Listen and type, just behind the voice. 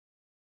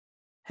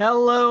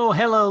Hello,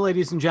 hello,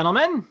 ladies and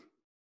gentlemen.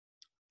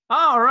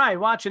 All right,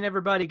 watching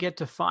everybody get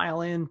to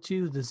file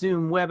into the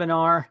Zoom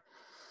webinar.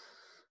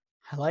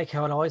 I like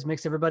how it always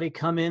makes everybody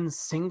come in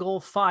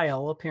single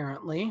file,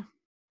 apparently.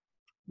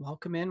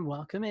 Welcome in,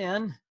 welcome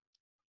in.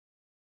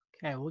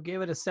 Okay, we'll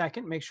give it a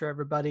second, make sure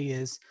everybody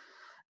is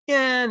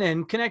in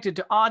and connected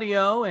to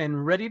audio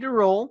and ready to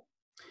roll.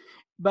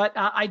 But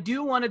I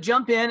do want to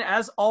jump in.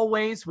 As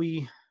always,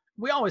 we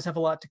always have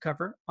a lot to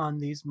cover on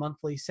these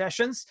monthly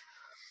sessions.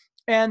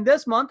 And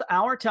this month,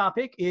 our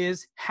topic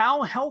is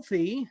how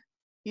healthy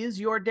is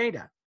your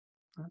data?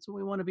 That's what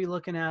we want to be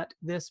looking at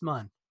this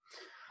month.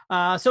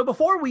 So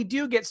before we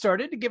do get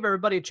started, to give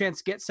everybody a chance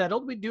to get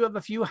settled, we do have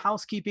a few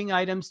housekeeping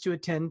items to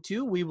attend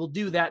to. We will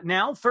do that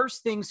now.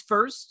 First things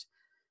first,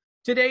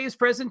 today's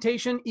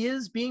presentation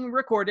is being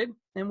recorded,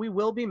 and we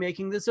will be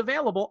making this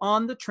available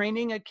on the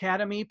Training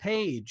Academy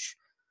page.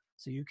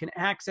 So you can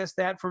access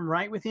that from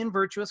right within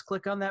Virtuous.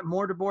 Click on that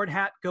mortarboard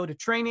hat, go to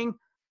training.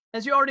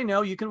 As you already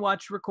know, you can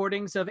watch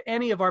recordings of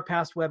any of our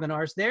past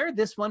webinars there.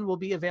 This one will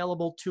be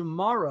available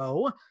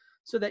tomorrow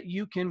so that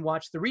you can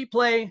watch the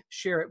replay,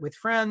 share it with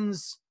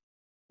friends,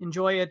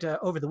 enjoy it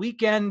over the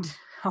weekend,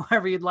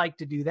 however you'd like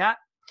to do that.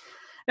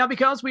 Now,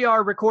 because we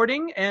are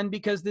recording and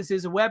because this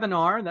is a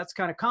webinar, that's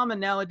kind of common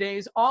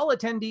nowadays, all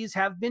attendees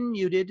have been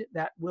muted.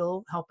 That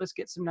will help us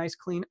get some nice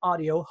clean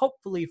audio,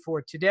 hopefully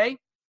for today.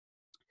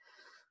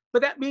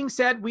 But that being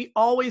said, we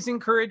always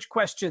encourage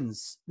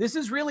questions. This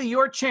is really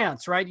your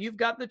chance, right? You've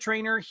got the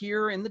trainer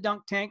here in the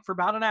dunk tank for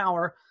about an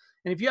hour.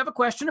 And if you have a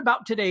question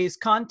about today's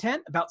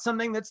content, about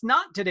something that's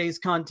not today's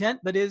content,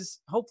 but is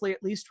hopefully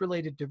at least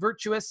related to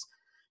Virtuous,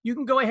 you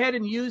can go ahead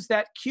and use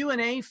that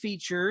Q&A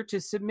feature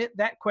to submit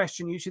that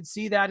question. You should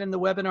see that in the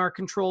webinar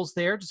controls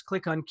there. Just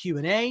click on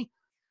Q&A.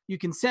 You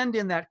can send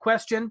in that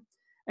question.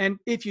 And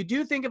if you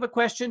do think of a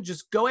question,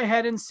 just go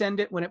ahead and send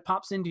it when it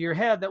pops into your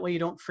head. That way you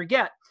don't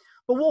forget.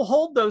 But we'll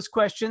hold those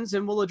questions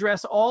and we'll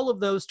address all of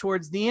those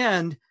towards the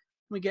end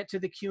when we get to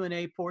the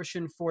Q&A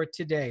portion for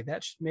today.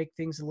 That should make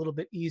things a little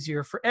bit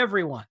easier for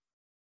everyone.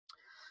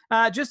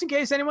 Just in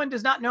case anyone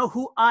does not know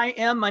who I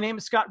am, my name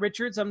is Scott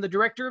Richards. I'm the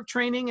Director of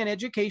Training and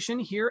Education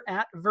here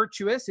at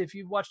Virtuous. If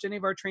you've watched any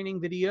of our training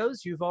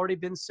videos, you've already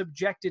been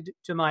subjected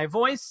to my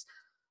voice.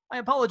 I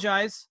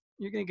apologize.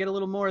 You're going to get a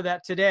little more of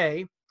that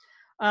today.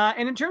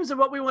 And in terms of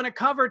what we want to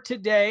cover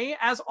today,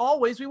 as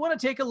always, we want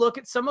to take a look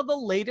at some of the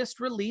latest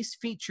release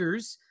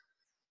features.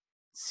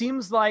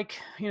 Seems like,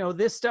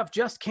 this stuff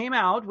just came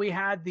out. We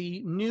had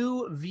the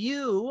new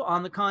view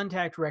on the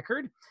contact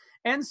record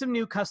and some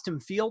new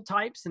custom field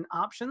types and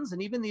options,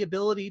 and even the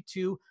ability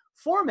to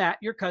format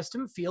your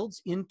custom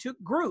fields into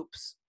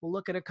groups. We'll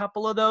look at a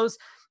couple of those.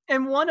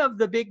 And one of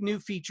the big new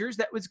features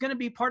that was going to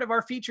be part of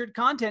our featured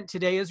content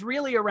today is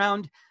really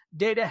around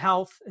data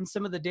health and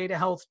some of the data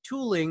health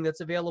tooling that's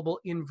available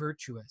in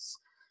Virtuous.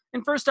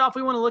 And first off,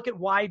 we want to look at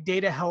why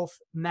data health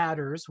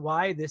matters,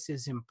 why this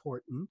is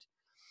important.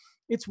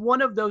 It's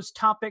one of those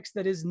topics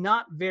that is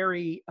not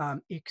very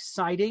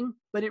exciting,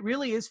 but it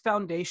really is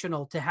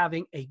foundational to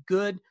having a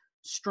good,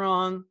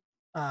 strong,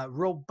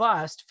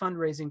 robust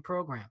fundraising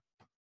program.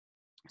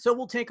 So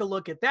we'll take a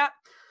look at that.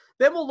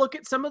 Then we'll look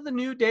at some of the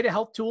new data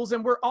health tools,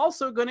 and we're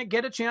also going to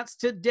get a chance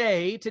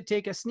today to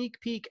take a sneak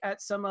peek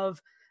at some of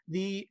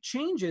the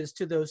changes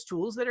to those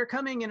tools that are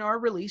coming in our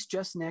release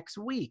just next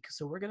week.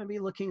 So we're going to be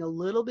looking a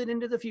little bit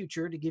into the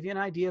future to give you an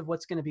idea of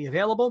what's going to be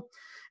available.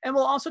 And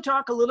we'll also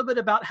talk a little bit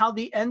about how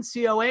the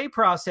NCOA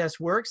process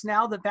works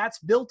now that that's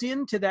built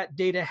into that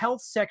data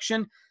health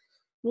section.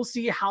 We'll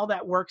see how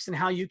that works and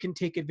how you can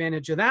take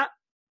advantage of that.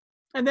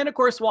 And then, of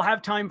course, we'll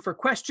have time for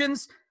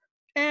questions,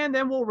 and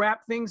then we'll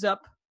wrap things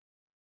up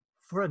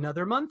for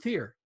another month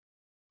here.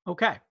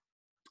 Okay.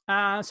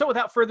 So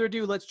without further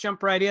ado, let's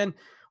jump right in.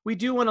 We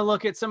do want to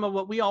look at some of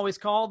what we always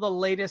call the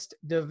latest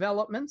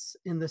developments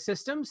in the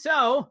system.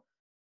 So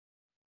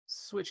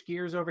switch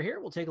gears over here.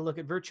 We'll take a look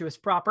at Virtuous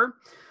proper.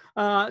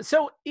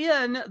 So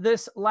in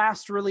this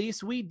last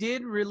release, we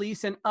did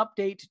release an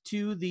update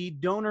to the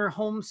donor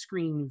home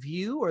screen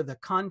view, or the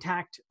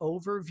contact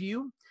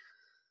overview.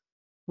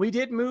 We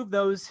did move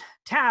those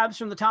tabs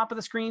from the top of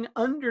the screen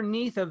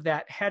underneath of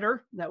that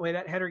header. That way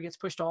that header gets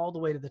pushed all the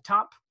way to the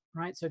top.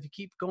 Right, so if you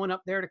keep going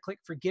up there to click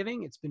for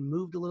giving, it's been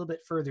moved a little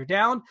bit further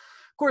down.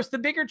 Of course, the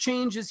bigger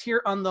change is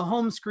here on the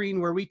home screen,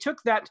 where we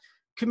took that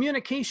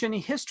communication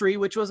history,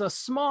 which was a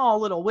small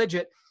little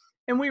widget,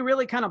 and we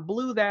really kind of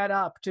blew that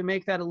up to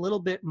make that a little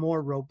bit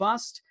more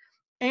robust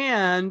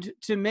and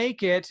to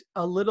make it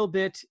a little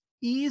bit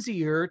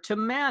easier to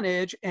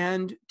manage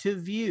and to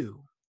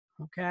view.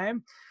 Okay,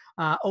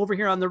 over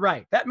here on the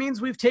right. That means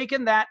we've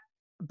taken that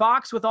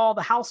box with all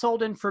the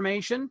household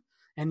information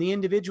and the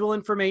individual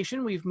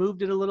information, we've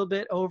moved it a little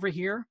bit over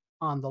here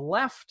on the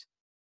left.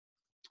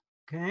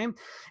 Okay.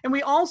 And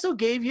we also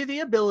gave you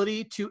the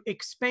ability to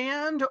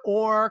expand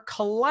or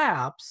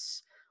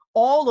collapse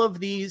all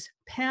of these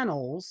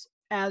panels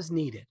as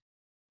needed.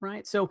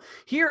 Right. So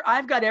here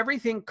I've got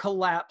everything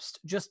collapsed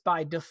just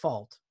by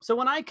default. So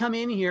when I come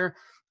in here,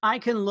 I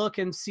can look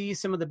and see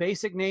some of the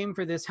basic name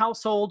for this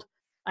household.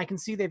 I can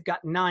see they've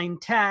got 9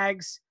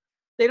 tags.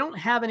 They don't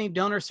have any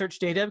donor search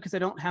data because I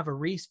don't have a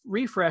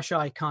refresh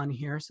icon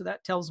here. So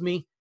that tells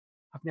me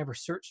I've never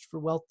searched for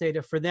wealth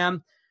data for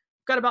them.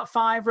 Got about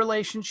 5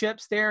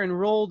 relationships. They're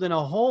enrolled in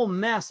a whole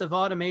mess of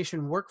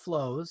automation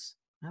workflows.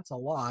 That's a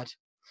lot.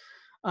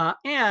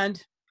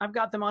 And I've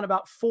got them on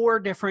about 4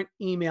 different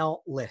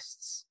email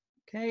lists.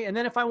 Okay, and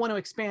then if I want to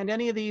expand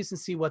any of these and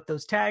see what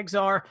those tags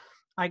are,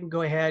 I can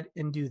go ahead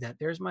and do that.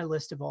 There's my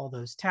list of all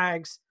those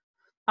tags.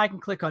 I can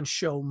click on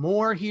Show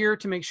More here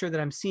to make sure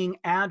that I'm seeing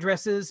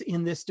addresses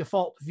in this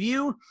default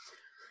view.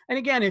 And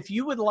again, if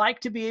you would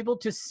like to be able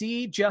to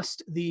see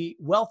just the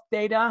wealth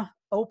data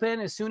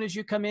open as soon as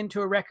you come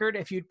into a record,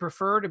 if you'd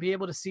prefer to be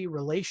able to see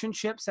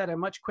relationships at a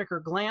much quicker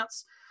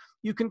glance,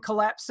 you can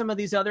collapse some of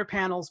these other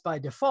panels by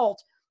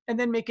default and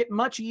then make it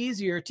much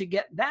easier to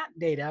get that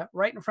data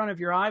right in front of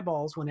your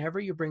eyeballs whenever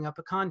you bring up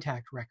a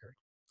contact record.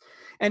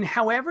 And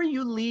however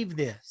you leave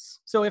this,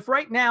 so if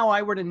right now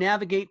I were to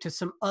navigate to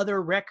some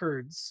other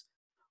records,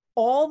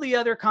 all the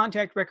other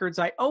contact records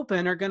I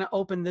open are going to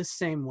open this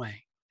same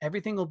way.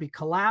 Everything will be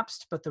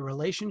collapsed, but the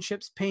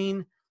relationships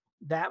pane,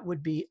 that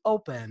would be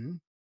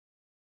open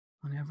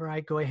whenever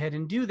I go ahead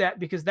and do that,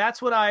 because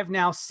that's what I've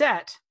now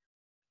set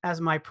as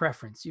my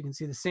preference. You can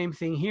see the same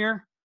thing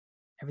here.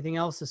 Everything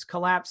else is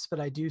collapsed, but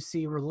I do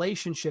see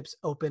relationships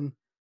open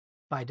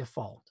by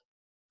default.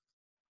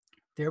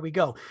 There we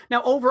go.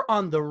 Now over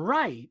on the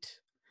right,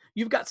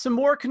 you've got some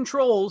more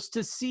controls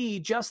to see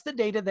just the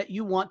data that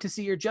you want to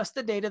see or just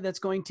the data that's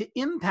going to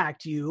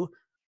impact you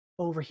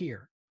over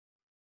here.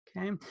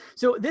 Okay,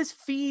 so this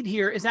feed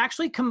here is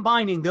actually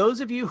combining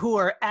those of you who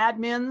are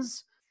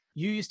admins.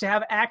 You used to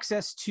have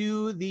access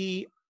to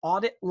the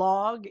audit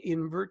log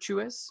in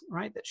Virtuous,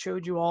 right? That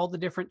showed you all the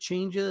different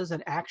changes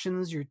and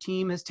actions your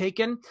team has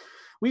taken.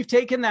 We've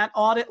taken that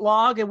audit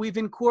log and we've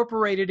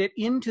incorporated it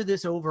into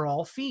this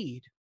overall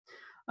feed.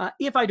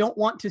 If I don't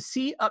want to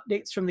see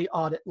updates from the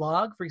audit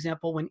log, for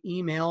example, when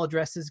email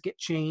addresses get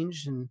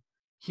changed and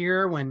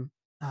here when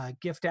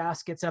gift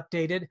ask gets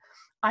updated,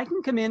 I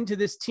can come into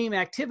this team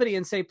activity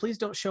and say, please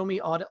don't show me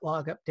audit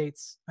log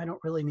updates. I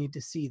don't really need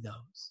to see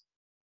those.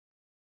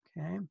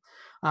 Okay.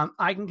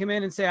 I can come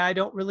in and say, I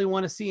don't really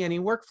want to see any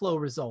workflow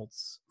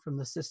results from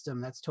the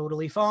system. That's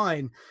totally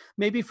fine.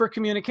 Maybe for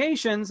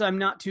communications, I'm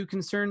not too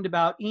concerned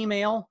about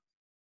email.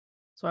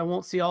 So I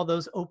won't see all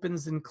those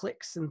opens and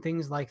clicks and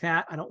things like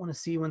that. I don't want to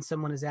see when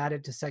someone is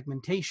added to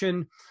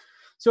segmentation.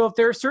 So if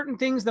there are certain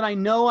things that I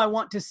know I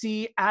want to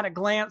see at a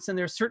glance and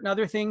there's certain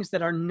other things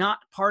that are not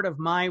part of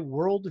my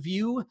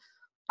worldview,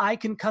 I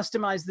can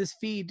customize this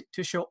feed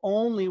to show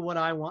only what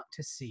I want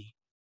to see.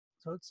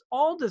 So it's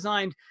all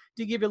designed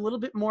to give you a little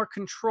bit more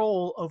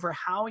control over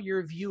how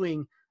you're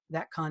viewing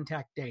that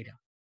contact data.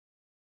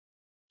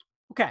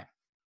 Okay.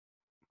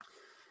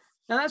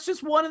 Now that's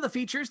just one of the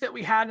features that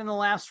we had in the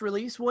last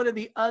release. One of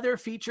the other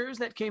features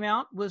that came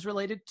out was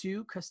related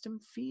to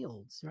custom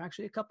fields. There are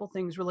actually a couple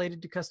things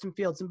related to custom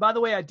fields. And by the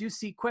way, I do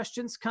see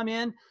questions come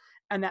in,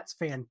 and that's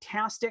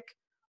fantastic.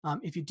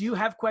 If you do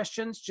have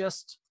questions,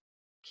 just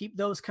keep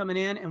those coming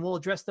in, and we'll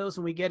address those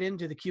when we get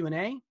into the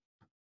Q&A.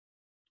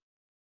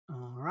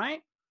 All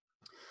right.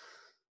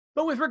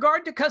 But with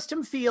regard to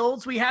custom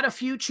fields, we had a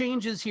few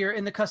changes here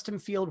in the custom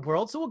field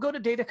world. So we'll go to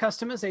data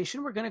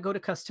customization. We're going to go to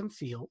custom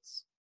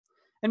fields.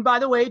 And by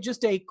the way,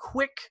 just a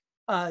quick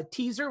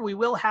teaser, we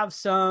will have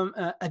some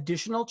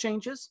additional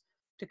changes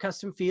to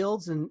custom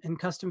fields and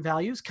custom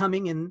values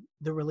coming in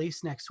the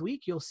release next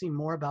week. You'll see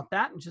more about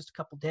that in just a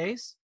couple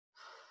days.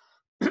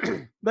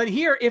 But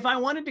here, if I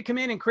wanted to come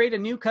in and create a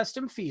new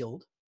custom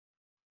field,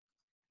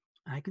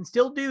 I can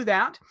still do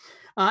that.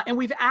 And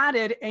we've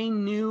added a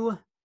new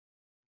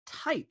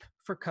type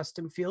for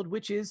custom field,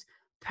 which is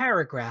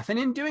paragraph. And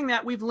in doing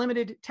that, we've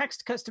limited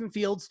text custom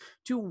fields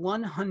to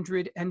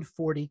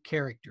 140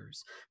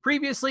 characters.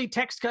 Previously,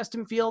 text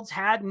custom fields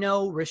had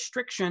no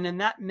restriction, and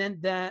that meant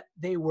that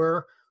they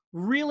were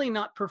really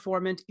not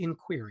performant in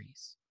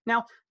queries.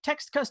 Now,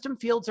 text custom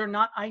fields are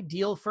not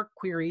ideal for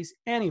queries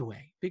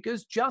anyway,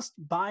 because just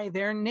by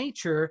their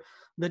nature,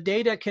 the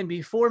data can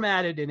be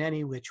formatted in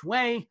any which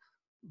way.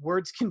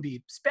 Words can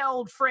be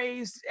spelled,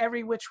 phrased,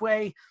 every which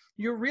way.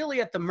 You're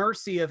really at the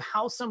mercy of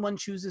how someone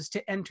chooses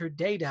to enter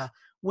data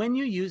when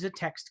you use a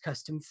text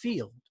custom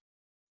field.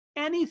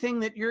 Anything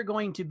that you're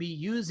going to be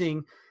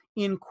using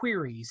in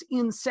queries,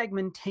 in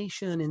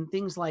segmentation, and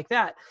things like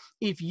that,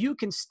 if you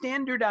can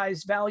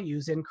standardize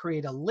values and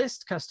create a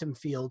list custom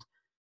field,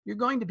 you're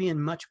going to be in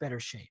much better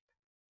shape,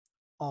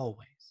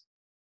 always.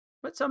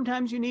 But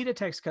sometimes you need a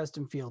text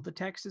custom field. The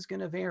text is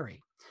going to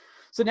vary.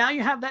 So now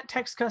you have that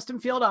text custom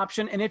field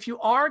option. And if you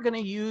are going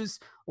to use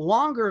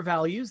longer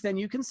values, then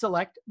you can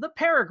select the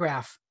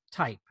paragraph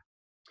type.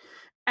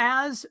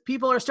 As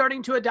people are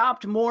starting to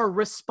adopt more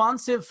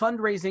responsive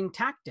fundraising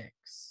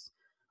tactics,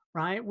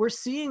 right? We're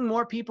seeing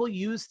more people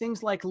use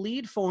things like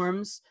lead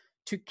forms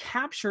to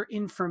capture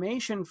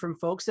information from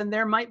folks, and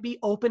there might be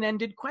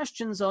open-ended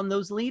questions on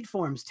those lead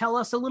forms. Tell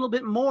us a little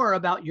bit more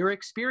about your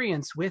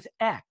experience with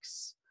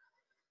X.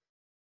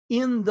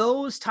 In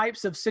those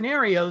types of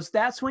scenarios,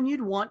 that's when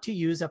you'd want to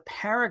use a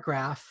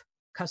paragraph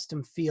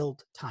custom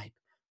field type.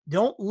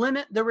 Don't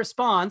limit the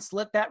response.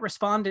 Let that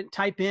respondent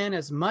type in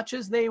as much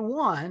as they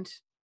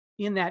want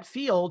in that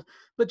field,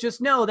 but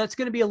just know that's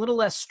going to be a little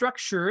less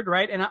structured,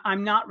 right? And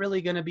I'm not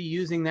really going to be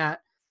using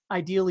that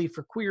ideally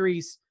for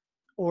queries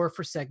or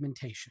for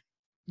segmentation.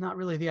 Not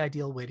really the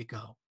ideal way to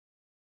go.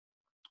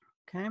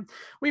 Okay.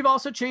 We've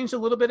also changed a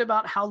little bit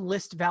about how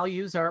list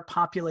values are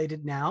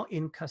populated now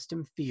in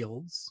custom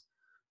fields,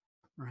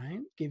 right?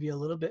 Give you a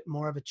little bit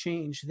more of a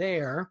change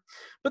there.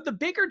 But the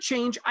bigger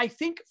change, I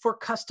think, for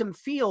custom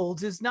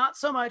fields is not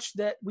so much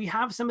that we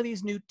have some of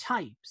these new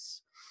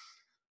types,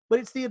 but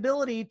it's the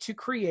ability to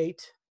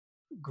create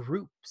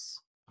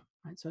groups.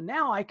 Right? So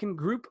now I can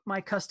group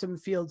my custom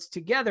fields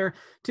together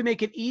to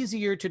make it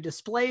easier to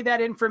display that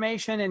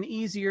information and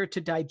easier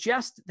to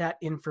digest that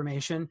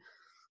information,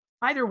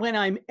 either when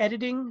I'm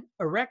editing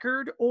a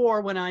record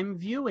or when I'm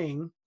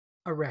viewing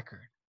a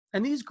record.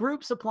 And these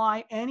groups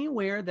apply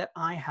anywhere that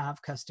I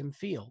have custom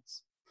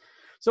fields.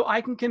 So I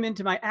can come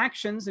into my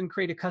actions and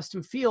create a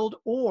custom field,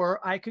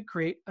 or I could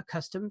create a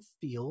custom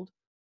field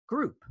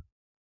group,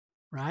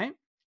 right?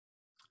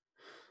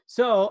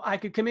 So I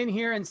could come in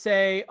here and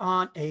say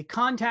on a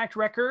contact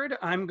record,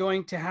 I'm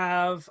going to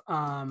have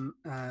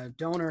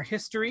donor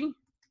history.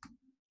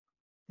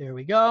 There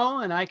we go.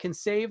 And I can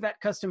save that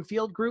custom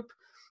field group,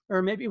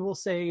 or maybe we'll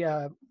say,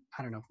 I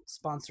don't know,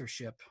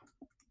 sponsorship.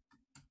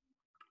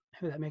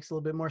 Maybe that makes a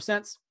little bit more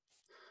sense,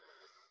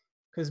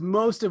 because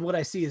most of what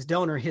I see is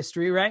donor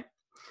history, right?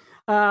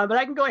 But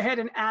I can go ahead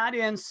and add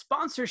in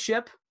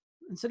sponsorship.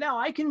 And so now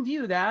I can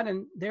view that,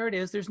 and there it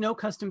is. There's no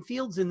custom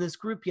fields in this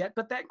group yet,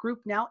 but that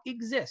group now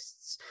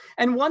exists.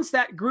 And once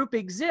that group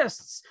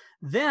exists,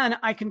 then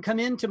I can come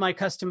into my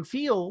custom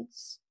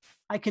fields.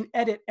 I can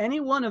edit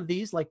any one of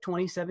these, like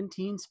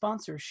 2017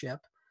 sponsorship,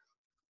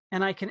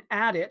 and I can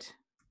add it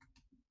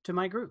to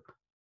my group.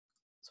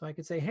 So I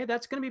could say, hey,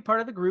 that's going to be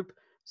part of the group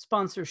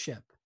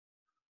sponsorship.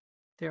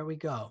 There we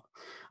go.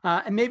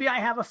 And maybe I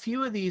have a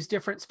few of these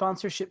different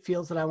sponsorship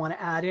fields that I want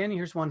to add in.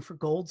 Here's one for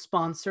gold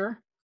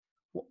sponsor.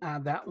 We'll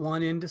add that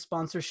one into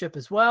sponsorship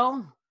as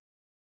well.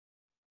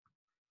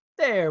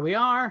 There we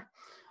are.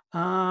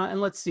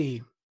 And let's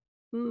see.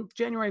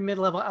 January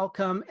mid-level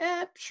outcome.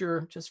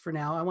 Sure, just for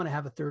now. I want to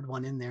have a third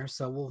one in there,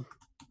 so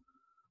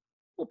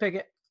we'll pick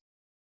it.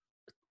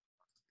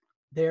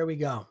 There we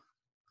go.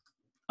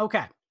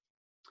 Okay.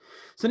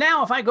 So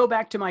now if I go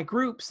back to my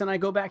groups and I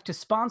go back to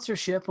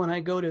sponsorship, when I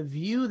go to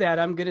view that,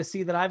 I'm going to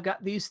see that I've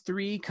got these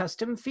 3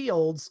 custom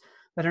fields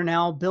that are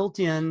now built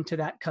into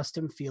that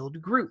custom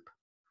field group.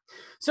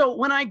 So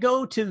when I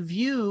go to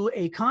view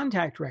a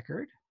contact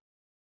record,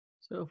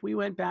 so if we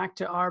went back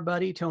to our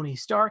buddy Tony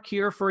Stark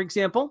here, for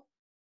example,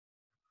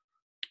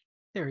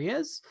 there he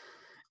is,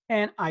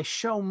 and I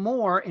show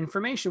more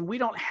information, we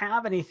don't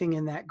have anything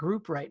in that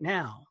group right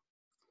now.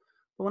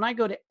 But when I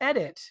go to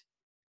edit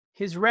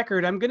his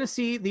record, I'm going to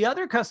see the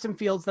other custom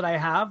fields that I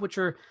have, which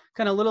are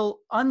kind of little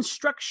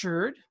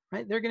unstructured,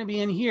 right? They're going to be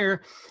in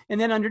here. And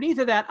then underneath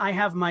of that, I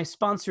have my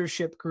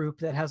sponsorship group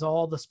that has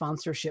all the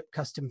sponsorship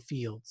custom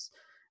fields.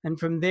 And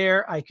from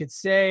there, I could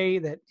say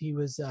that he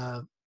was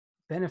a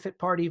benefit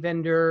party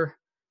vendor.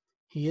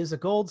 He is a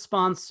gold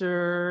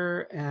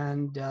sponsor.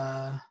 And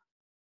I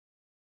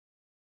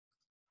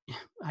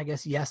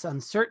guess, yes,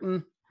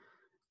 uncertain.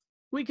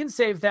 We can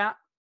save that.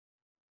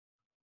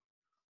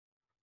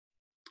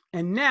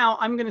 And now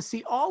I'm going to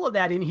see all of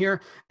that in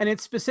here, and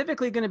it's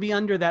specifically going to be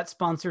under that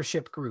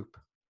sponsorship group,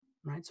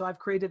 right? So I've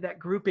created that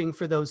grouping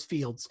for those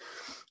fields.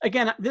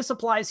 Again, this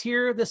applies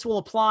here. This will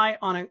apply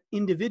on an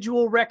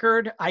individual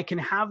record. I can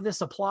have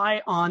this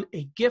apply on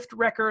a gift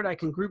record. I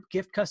can group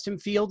gift custom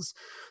fields.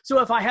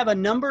 So if I have a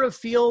number of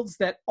fields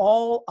that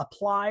all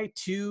apply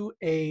to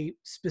a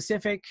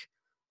specific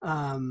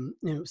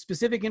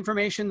specific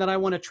information that I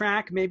want to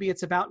track, maybe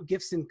it's about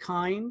gifts in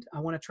kind.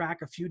 I want to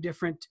track a few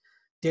different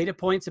data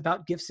points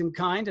about gifts in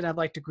kind, and I'd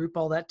like to group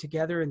all that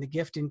together in the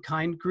gift in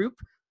kind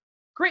group.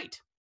 Great.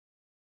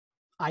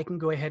 I can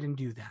go ahead and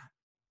do that.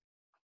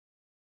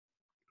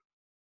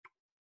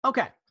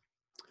 Okay.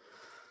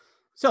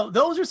 So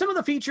those are some of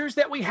the features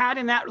that we had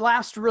in that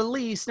last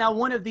release. Now,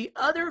 one of the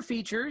other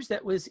features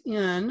that was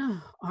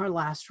in our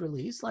last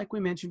release, like we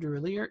mentioned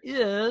earlier,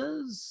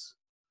 is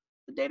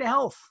the data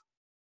health.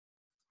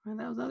 And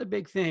that was another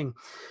big thing.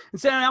 And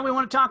so now we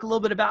want to talk a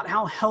little bit about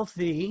how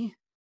healthy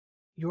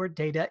your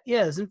data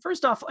is. And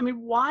first off, I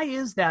mean, why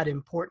is that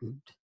important?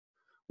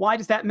 Why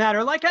does that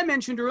matter? Like I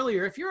mentioned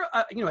earlier, if you're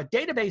a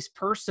database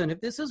person,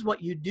 if this is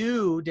what you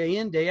do day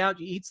in, day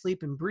out, you eat,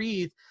 sleep, and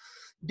breathe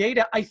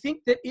data, I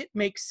think that it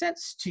makes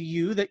sense to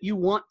you that you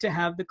want to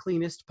have the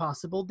cleanest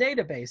possible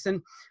database.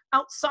 And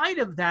outside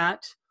of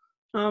that,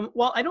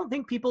 while I don't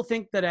think people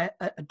think that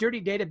a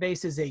dirty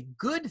database is a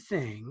good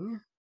thing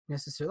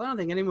necessarily, I don't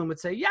think anyone would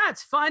say, yeah,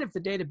 it's fine if the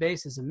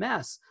database is a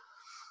mess.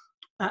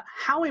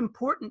 How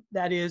important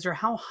that is, or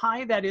how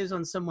high that is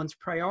on someone's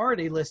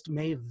priority list,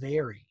 may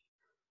vary,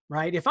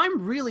 right? If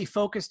I'm really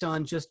focused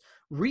on just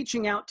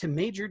reaching out to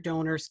major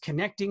donors,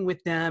 connecting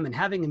with them, and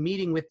having a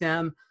meeting with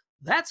them,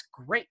 that's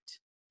great,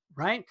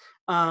 right?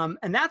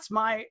 And that's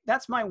my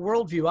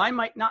worldview. I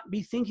might not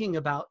be thinking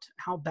about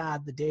how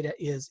bad the data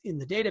is in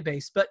the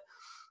database, but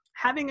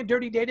having a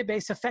dirty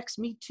database affects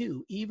me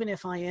too, even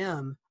if I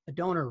am a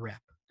donor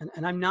rep.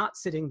 And I'm not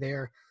sitting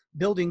there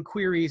building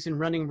queries and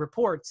running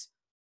reports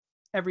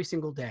every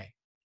single day,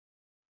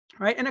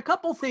 right? And a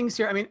couple things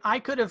here. I mean, I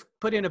could have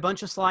put in a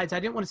bunch of slides. I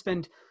didn't want to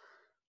spend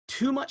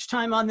too much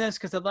time on this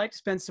because I'd like to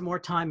spend some more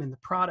time in the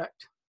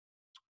product.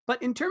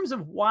 But in terms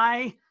of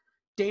why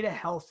data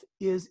health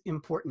is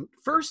important,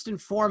 first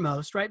and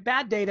foremost, right?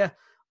 Bad data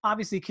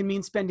obviously can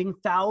mean spending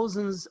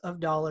thousands of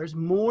dollars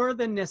more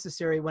than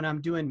necessary when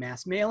I'm doing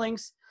mass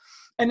mailings.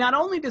 And not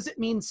only does it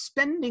mean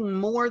spending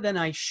more than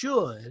I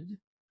should,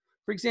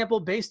 for example,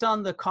 based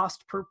on the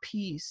cost per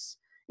piece,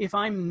 if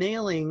I'm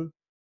mailing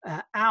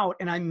out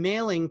and I'm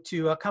mailing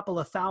to a couple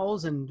of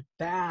thousand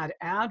bad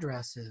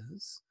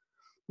addresses,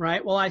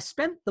 right? Well, I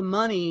spent the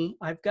money,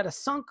 I've got a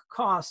sunk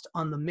cost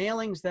on the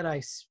mailings that I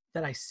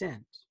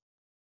sent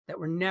that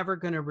were never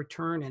going to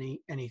return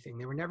anything.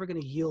 They were never going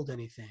to yield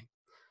anything.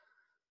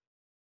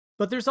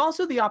 But there's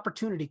also the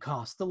opportunity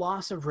cost, the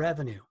loss of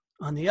revenue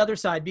on the other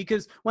side,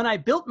 because when I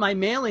built my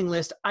mailing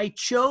list, I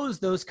chose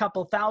those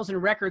couple thousand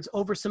records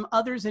over some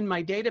others in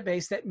my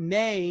database that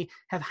may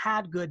have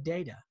had good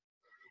data.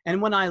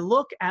 And when I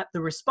look at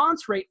the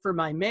response rate for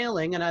my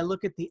mailing and I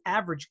look at the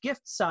average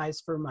gift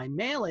size for my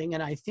mailing,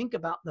 and I think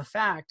about the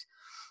fact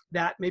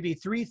that maybe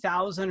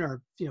 3,000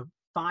 or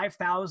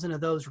 5,000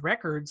 of those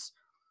records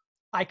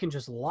I can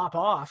just lop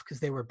off because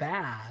they were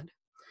bad.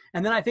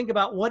 And then I think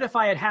about, what if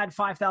I had had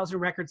 5,000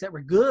 records that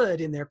were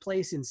good in their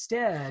place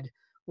instead?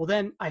 Well,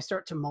 then I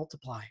start to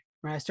multiply,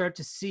 right? I start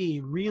to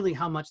see really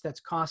how much that's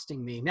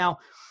costing me. Now,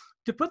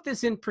 to put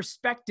this in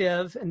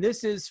perspective, and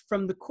this is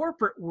from the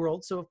corporate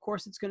world, so of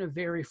course it's going to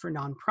vary for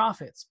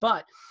nonprofits,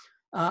 but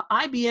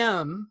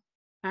IBM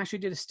actually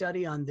did a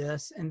study on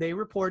this, and they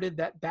reported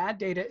that bad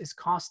data is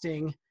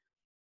costing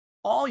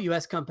all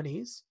US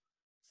companies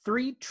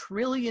 $3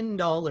 trillion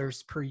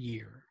per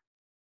year,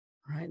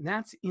 right? And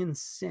that's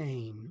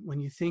insane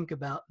when you think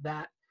about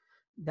that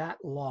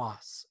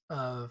loss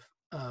of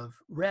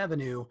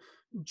revenue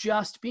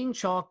just being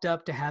chalked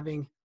up to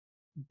having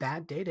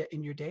bad data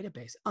in your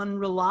database,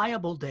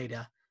 unreliable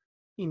data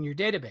in your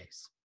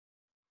database.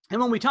 And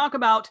when we talk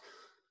about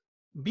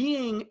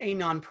being a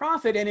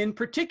nonprofit, and in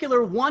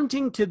particular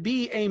wanting to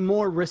be a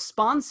more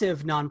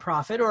responsive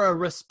nonprofit or a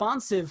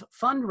responsive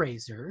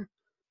fundraiser,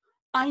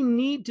 I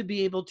need to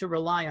be able to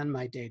rely on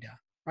my data,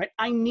 right?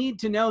 I need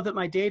to know that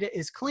my data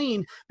is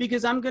clean,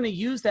 because I'm going to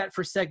use that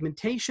for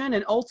segmentation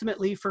and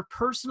ultimately for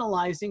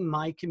personalizing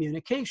my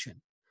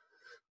communication.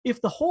 If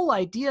the whole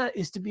idea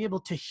is to be able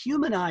to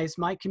humanize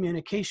my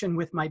communication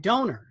with my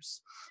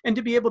donors and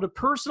to be able to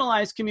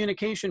personalize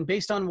communication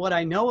based on what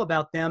I know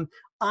about them,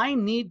 I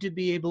need to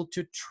be able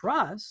to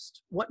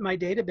trust what my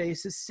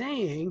database is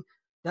saying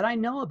that I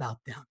know about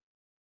them,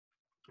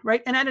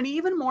 right? And at an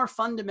even more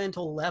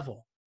fundamental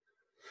level,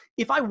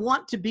 if I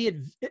want to be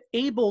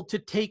able to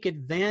take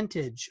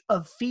advantage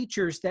of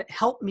features that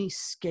help me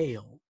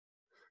scale,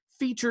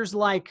 features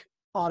like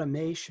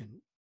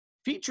automation,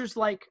 features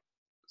like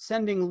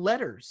sending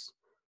letters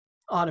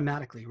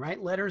automatically,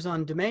 right? Letters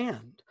on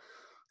demand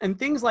and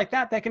things like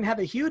that, that can have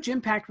a huge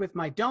impact with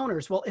my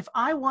donors. Well, if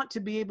I want to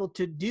be able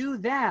to do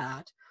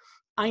that,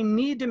 I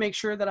need to make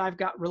sure that I've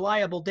got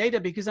reliable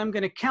data, because I'm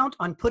going to count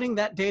on putting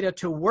that data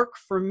to work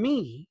for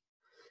me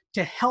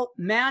to help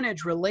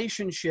manage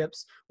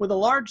relationships with a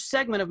large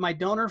segment of my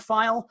donor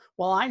file,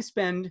 while I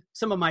spend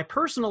some of my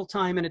personal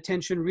time and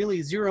attention really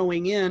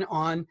zeroing in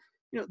on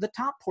the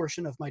top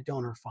portion of my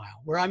donor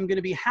file, where I'm going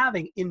to be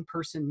having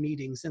in-person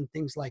meetings and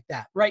things like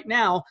that. Right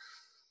now,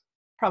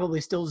 probably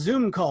still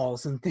Zoom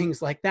calls and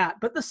things like that,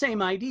 but the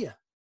same idea,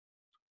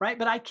 right?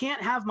 But I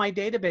can't have my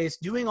database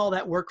doing all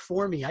that work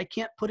for me. I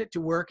can't put it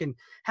to work and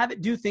have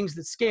it do things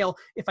that scale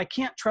if I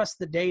can't trust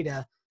the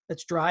data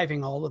that's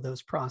driving all of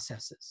those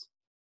processes.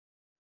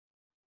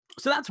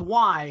 So that's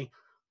why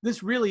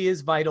this really is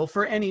vital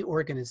for any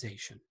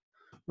organization,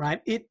 right?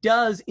 It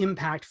does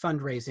impact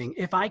fundraising.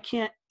 If I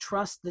can't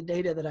trust the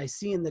data that I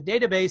see in the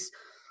database,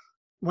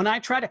 when I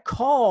try to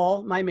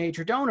call my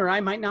major donor,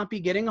 I might not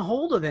be getting a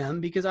hold of them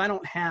because I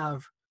don't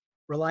have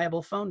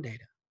reliable phone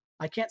data.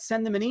 I can't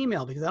send them an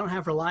email because I don't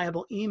have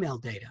reliable email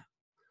data,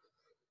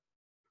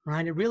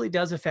 right? It really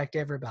does affect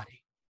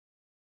everybody.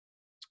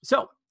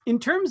 So in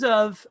terms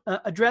of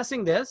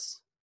addressing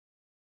this,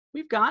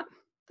 we've got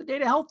the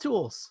data health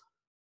tools.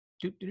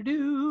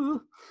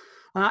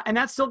 And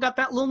that's still got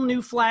that little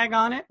new flag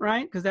on it,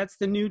 right? Because that's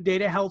the new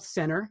Data Health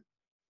Center.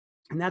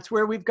 And that's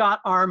where we've got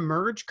our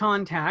merge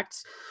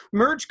contacts.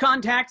 Merge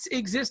contacts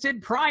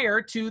existed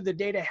prior to the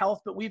data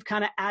health, but we've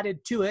kind of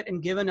added to it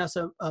and given us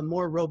a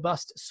more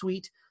robust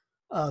suite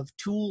of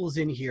tools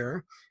in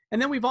here.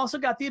 And then we've also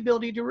got the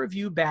ability to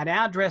review bad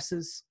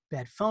addresses,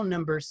 bad phone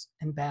numbers,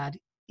 and bad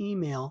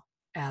email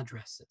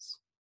addresses.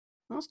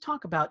 Let's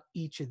talk about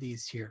each of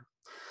these here.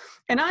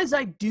 And as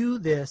I do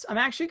this, I'm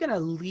actually going to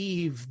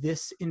leave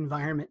this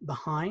environment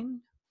behind,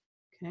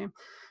 okay?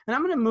 And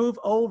I'm going to move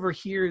over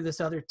here to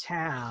this other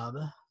tab.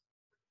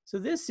 So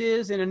this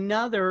is in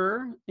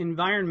another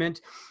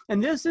environment,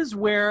 and this is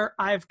where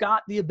I've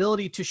got the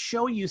ability to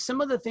show you some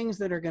of the things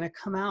that are going to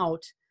come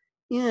out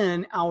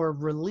in our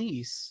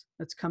release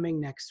that's coming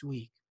next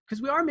week,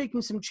 because we are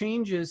making some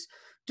changes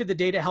to the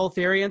data health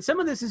area, and some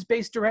of this is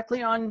based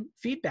directly on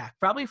feedback,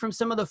 probably from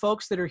some of the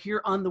folks that are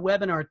here on the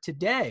webinar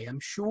today, I'm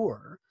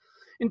sure,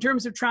 in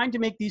terms of trying to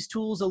make these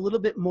tools a little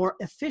bit more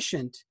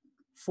efficient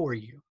for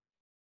you.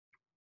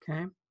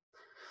 Okay.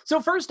 So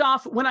first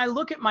off, when I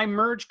look at my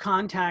merge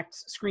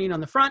contacts screen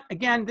on the front,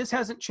 again, this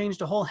hasn't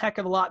changed a whole heck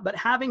of a lot, but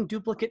having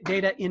duplicate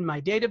data in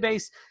my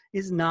database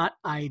is not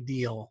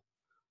ideal,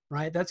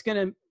 right? That's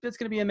gonna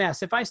be a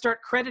mess. If I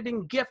start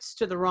crediting gifts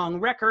to the wrong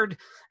record,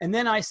 and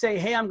then I say,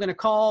 hey, I'm gonna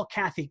call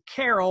Kathy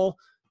Carroll,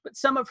 but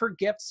some of her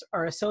gifts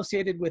are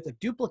associated with a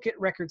duplicate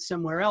record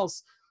somewhere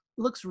else,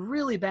 it looks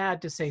really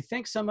bad to say,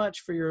 thanks so much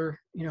for your,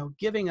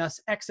 giving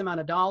us X amount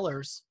of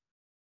dollars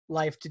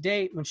life to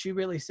date, when she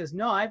really says,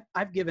 no,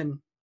 I've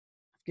given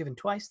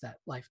twice that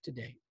life to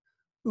date.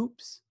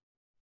 Oops.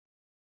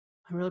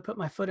 I really put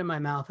my foot in my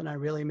mouth and I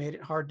really made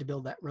it hard to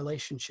build that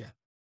relationship.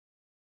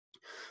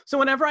 So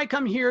whenever I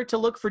come here to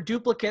look for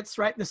duplicates,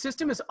 right, the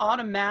system is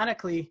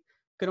automatically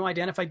going to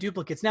identify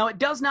duplicates. Now, it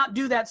does not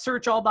do that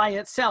search all by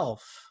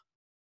itself.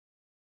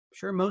 I'm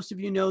sure most of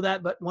you know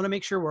that, but want to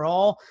make sure we're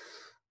all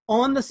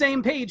on the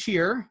same page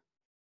here,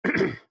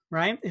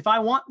 right? If I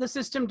want the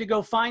system to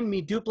go find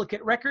me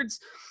duplicate records,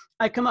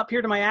 I come up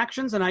here to my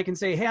actions and I can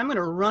say, hey, I'm going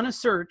to run a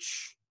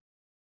search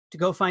to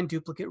go find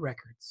duplicate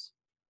records.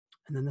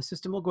 And then the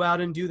system will go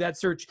out and do that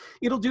search.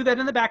 It'll do that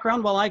in the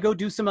background while I go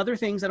do some other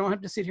things. I don't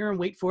have to sit here and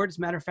wait for it. As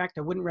a matter of fact,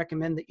 I wouldn't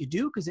recommend that you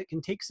do, because it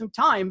can take some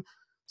time,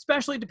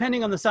 especially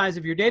depending on the size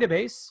of your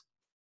database.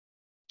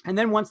 And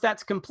then once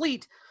that's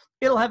complete,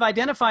 it'll have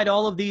identified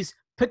all of these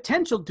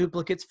potential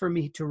duplicates for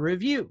me to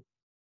review.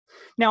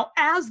 Now,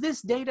 as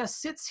this data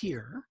sits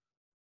here,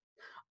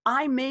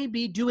 I may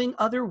be doing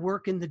other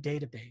work in the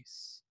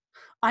database.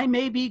 I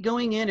may be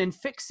going in and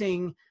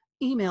fixing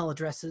email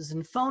addresses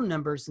and phone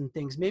numbers and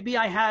things. Maybe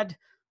I had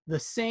the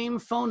same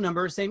phone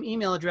number, same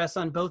email address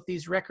on both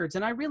these records,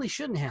 and I really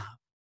shouldn't have.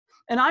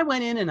 And I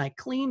went in and I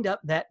cleaned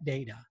up that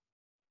data.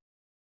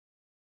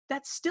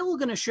 That's still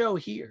going to show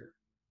here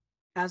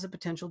as a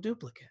potential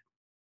duplicate,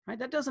 right?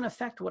 That doesn't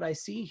affect what I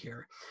see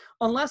here.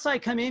 Unless I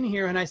come in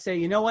here and I say,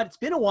 you know what, it's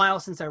been a while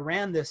since I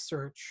ran this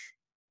search.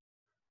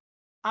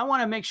 I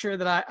want to make sure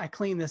that I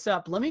clean this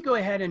up. Let me go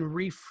ahead and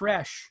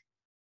refresh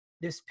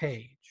this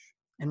page.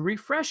 And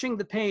refreshing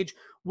the page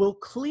will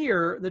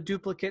clear the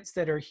duplicates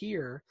that are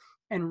here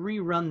and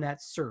rerun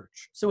that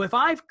search. So if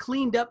I've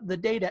cleaned up the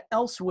data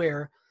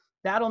elsewhere,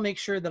 that'll make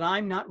sure that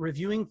I'm not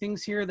reviewing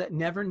things here that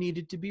never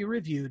needed to be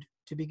reviewed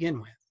to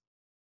begin with.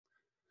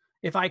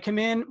 If I come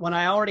in when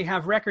I already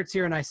have records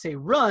here and I say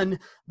run,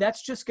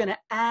 that's just going to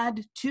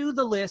add to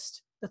the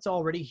list that's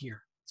already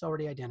here. It's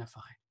already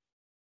identified.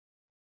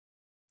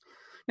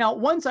 Now,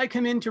 once I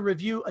come in to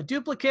review a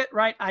duplicate,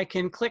 right, I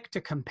can click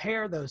to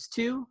compare those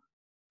two.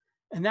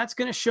 And that's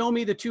going to show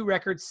me the two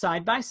records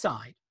side by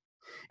side.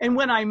 And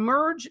when I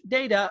merge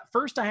data,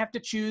 first I have to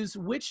choose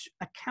which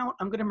account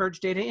I'm going to merge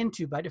data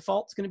into. By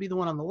default, it's going to be the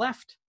one on the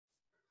left.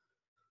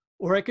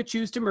 Or I could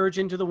choose to merge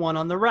into the one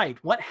on the right.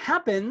 What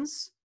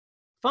happens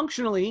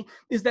functionally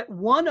is that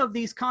one of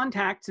these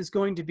contacts is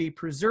going to be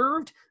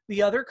preserved.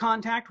 The other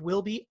contact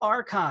will be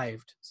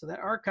archived. So that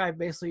archive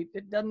basically,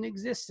 it doesn't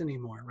exist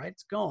anymore, right?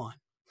 It's gone.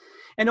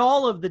 And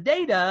all of the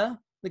data,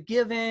 the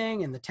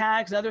giving and the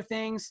tags, other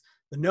things,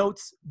 the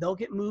notes, they'll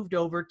get moved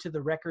over to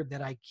the record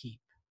that I keep.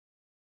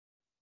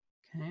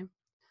 Okay.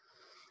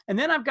 And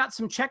then I've got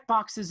some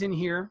checkboxes in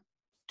here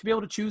to be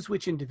able to choose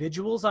which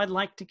individuals I'd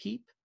like to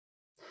keep.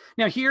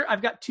 Now here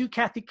I've got two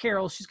Kathy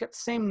Carroll. She's got the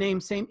same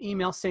name, same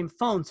email, same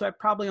phone, so I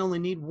probably only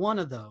need one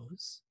of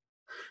those.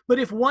 But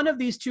if one of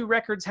these two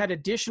records had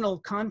additional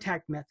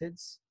contact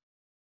methods,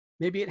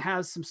 maybe it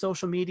has some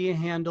social media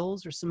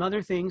handles or some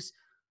other things,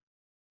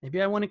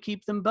 maybe I want to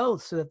keep them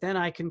both so that then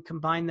I can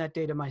combine that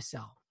data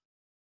myself.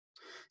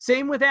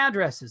 Same with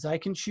addresses. I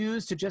can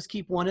choose to just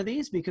keep one of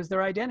these because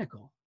they're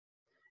identical.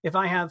 If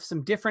I have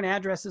some different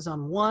addresses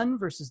on one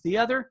versus the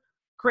other,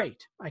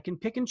 great. I can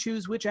pick and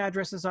choose which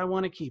addresses I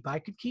want to keep. I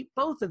could keep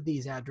both of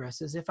these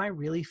addresses if I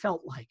really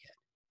felt like it.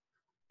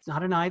 It's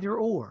not an either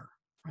or,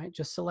 right?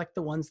 Just select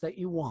the ones that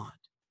you want.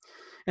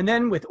 And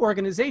then with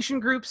organization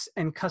groups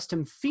and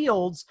custom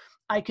fields,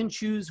 I can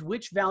choose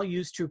which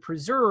values to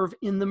preserve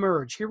in the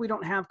merge. Here we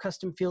don't have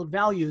custom field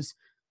values,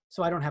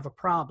 so I don't have a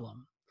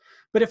problem.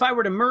 But if I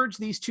were to merge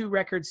these two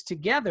records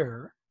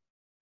together,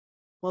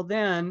 well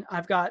then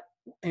I've got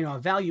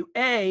value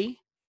A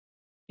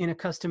in a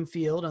custom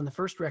field on the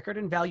first record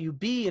and value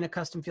B in a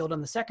custom field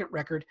on the second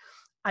record.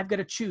 I've got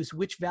to choose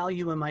which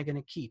value am I going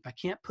to keep. I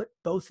can't put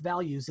both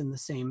values in the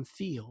same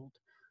field.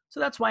 So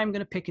that's why I'm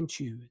going to pick and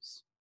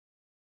choose.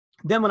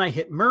 Then when I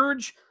hit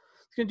merge,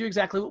 it's going to do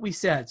exactly what we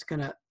said. It's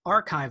going to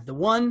archive the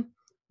one,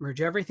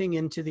 merge everything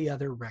into the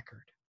other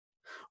record.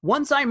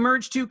 Once I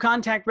merge two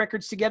contact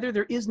records together,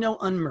 there is no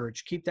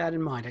unmerge. Keep that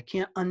in mind. I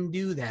can't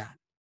undo that,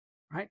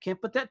 right?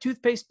 Can't put that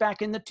toothpaste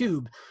back in the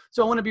tube.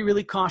 So I want to be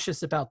really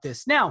cautious about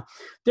this. Now,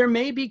 there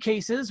may be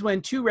cases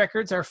when two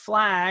records are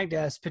flagged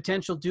as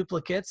potential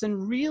duplicates,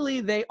 and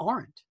really they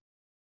aren't.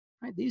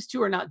 Right? These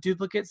two are not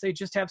duplicates. They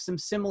just have some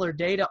similar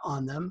data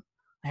on them.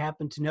 I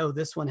happen to know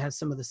this one has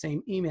some of the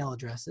same email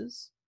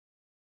addresses.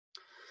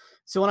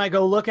 So when I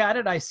go look at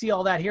it, I see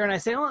all that here and I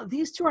say, oh,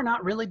 these two are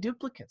not really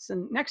duplicates.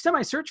 And next time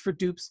I search for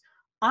dupes,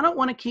 I don't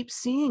want to keep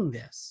seeing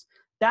this.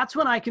 That's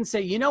when I can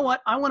say, you know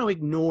what? I want to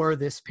ignore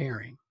this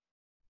pairing.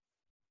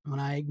 When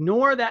I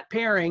ignore that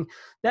pairing,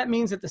 that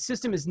means that the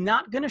system is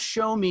not going to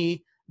show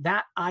me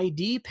that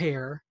ID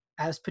pair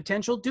as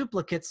potential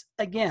duplicates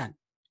again.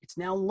 It's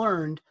now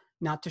learned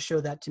not to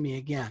show that to me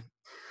again.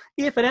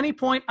 If at any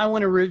point I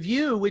want to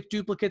review which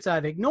duplicates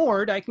I've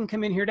ignored, I can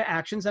come in here to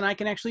actions and I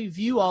can actually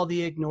view all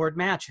the ignored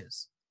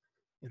matches.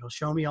 It'll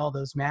show me all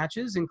those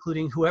matches,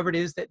 including whoever it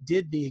is that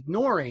did the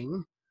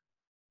ignoring,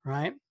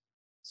 right?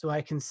 So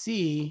I can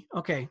see,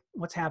 okay,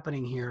 what's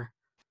happening here?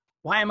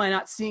 Why am I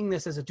not seeing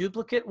this as a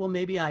duplicate? Well,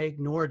 maybe I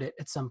ignored it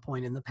at some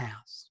point in the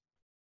past.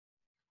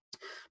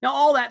 Now,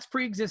 all that's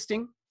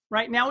pre-existing.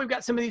 Right now, we've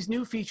got some of these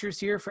new features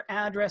here for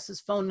addresses,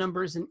 phone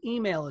numbers, and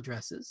email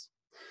addresses.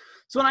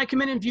 So when I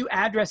come in and view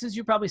addresses,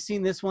 you've probably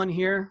seen this one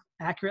here.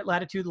 Accurate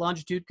latitude,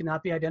 longitude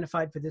cannot be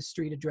identified for this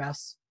street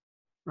address,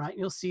 right?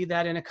 You'll see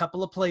that in a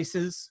couple of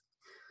places.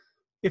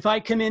 If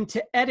I come in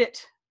to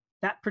edit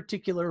that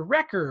particular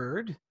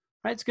record,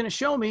 right, it's going to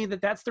show me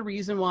that that's the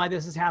reason why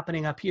this is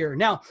happening up here.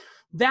 Now,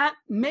 that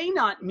may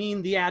not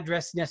mean the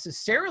address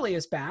necessarily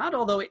is bad,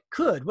 although it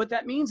could. What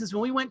that means is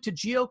when we went to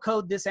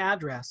geocode this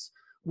address,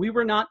 we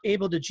were not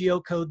able to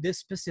geocode this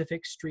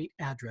specific street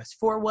address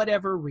for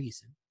whatever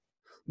reason.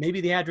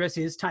 Maybe the address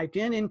is typed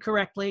in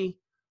incorrectly,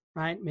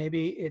 right?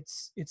 Maybe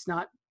it's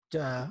not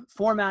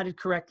formatted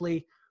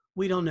correctly.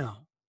 We don't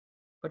know.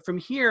 But from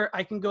here,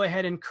 I can go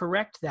ahead and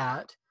correct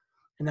that,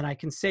 and then I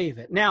can save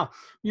it. Now,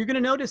 you're going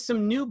to notice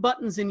some new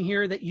buttons in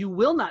here that you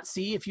will not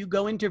see if you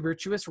go into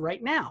Virtuous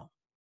right now.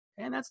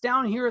 And that's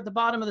down here at the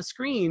bottom of the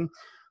screen.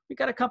 We've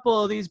got a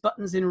couple of these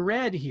buttons in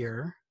red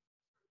here,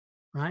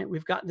 right?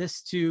 We've got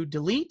this to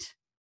delete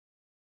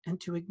and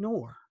to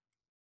ignore.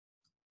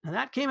 Now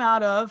that came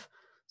out of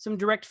some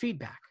direct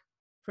feedback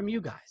from you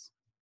guys,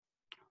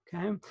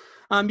 okay?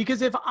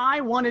 Because if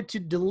I wanted to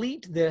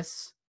delete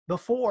this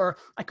before,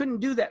 I couldn't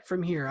do that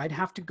from here. I'd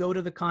have to go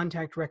to the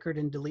contact record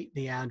and delete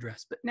the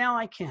address, but now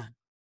I can.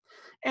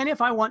 And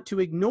if I want to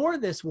ignore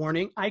this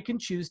warning, I can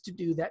choose to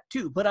do that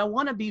too. But I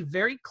want to be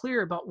very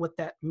clear about what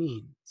that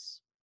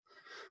means.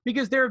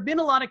 Because there have been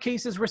a lot of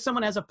cases where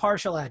someone has a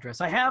partial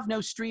address. I have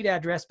no street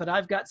address, but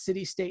I've got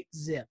city, state,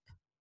 zip.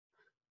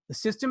 The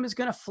system is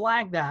going to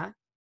flag that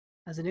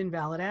as an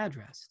invalid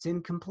address. It's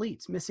incomplete,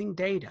 it's missing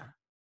data,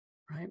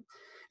 right?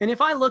 And if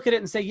I look at it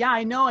and say, yeah,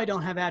 I know I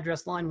don't have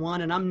address line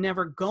 1 and I'm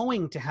never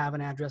going to have an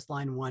address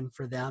line 1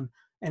 for them,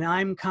 and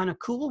I'm kind of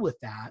cool with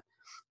that,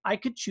 I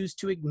could choose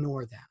to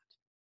ignore that.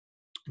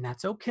 And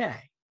that's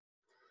okay.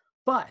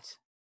 But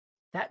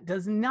that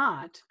does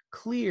not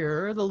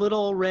clear the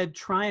little red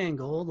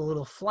triangle, the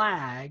little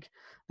flag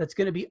that's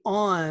going to be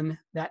on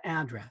that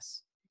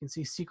address. You can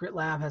see Secret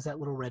Lab has that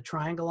little red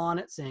triangle on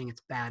it saying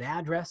it's bad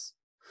address.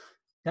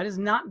 That is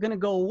not going to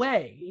go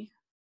away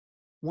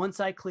once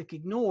I click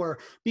ignore,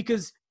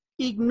 because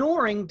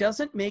ignoring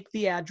doesn't make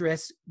the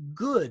address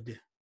good.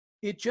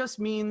 It just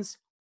means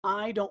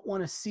I don't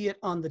want to see it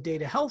on the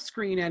data health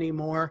screen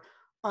anymore.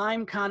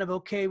 I'm kind of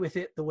okay with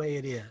it the way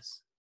it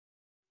is.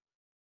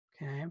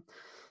 Okay?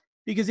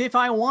 Because if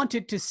I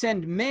wanted to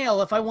send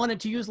mail, if I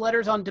wanted to use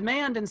letters on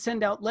demand and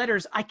send out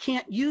letters, I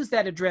can't use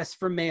that address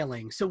for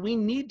mailing. So we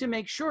need to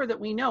make sure that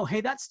we know,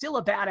 hey, that's still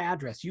a bad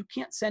address. You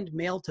can't send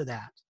mail to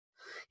that.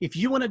 If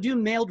you want to do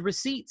mailed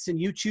receipts and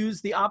you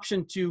choose the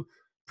option to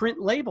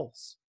print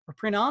labels or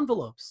print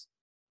envelopes,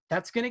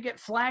 that's going to get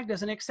flagged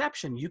as an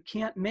exception. You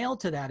can't mail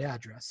to that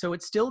address. So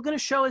it's still going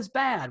to show as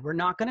bad. We're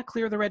not going to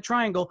clear the red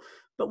triangle,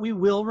 but we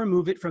will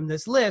remove it from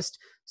this list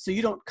so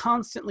you don't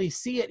constantly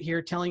see it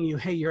here telling you,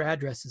 hey, your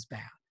address is bad.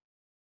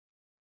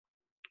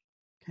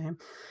 Okay.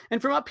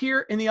 And from up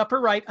here in the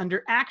upper right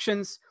under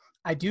actions,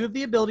 I do have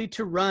the ability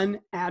to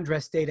run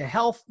address data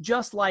health,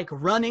 just like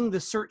running the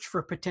search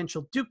for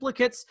potential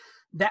duplicates.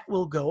 That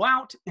will go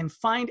out and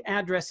find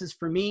addresses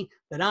for me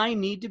that I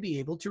need to be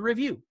able to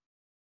review.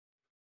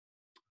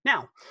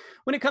 Now,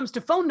 when it comes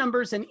to phone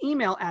numbers and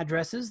email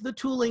addresses, the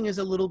tooling is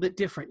a little bit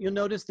different. You'll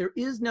notice there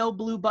is no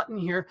blue button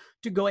here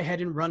to go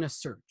ahead and run a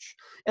search.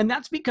 And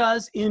that's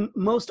because in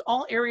most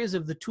all areas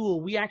of the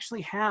tool, we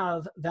actually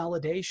have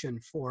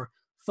validation for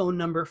phone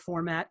number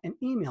format and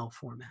email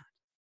format.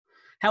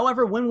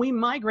 However, when we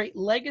migrate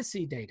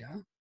legacy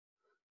data,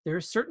 there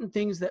are certain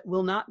things that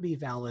will not be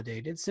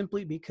validated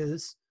simply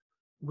because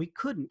we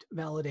couldn't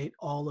validate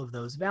all of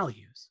those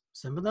values.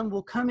 Some of them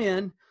will come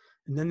in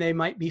and then they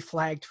might be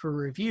flagged for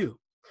review.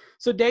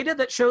 So data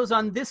that shows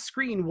on this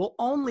screen will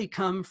only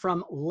come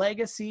from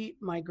legacy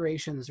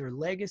migrations or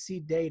legacy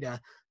data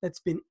that's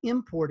been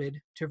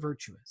imported to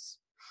Virtuous.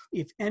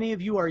 If any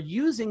of you are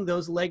using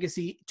those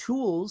legacy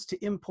tools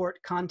to import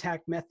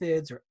contact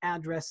methods or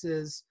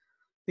addresses,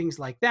 things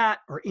like that,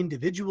 or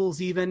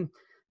individuals even,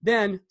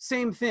 then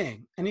same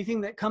thing.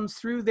 Anything that comes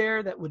through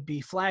there that would be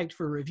flagged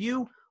for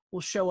review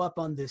will show up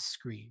on this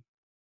screen.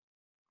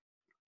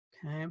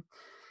 Okay.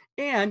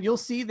 And you'll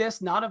see this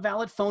not a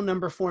valid phone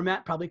number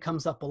format probably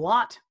comes up a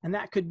lot. And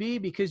that could be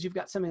because you've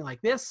got something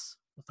like this,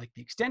 with like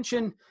the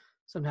extension.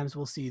 Sometimes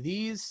we'll see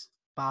these,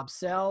 Bob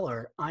Cell,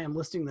 or I am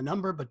listing the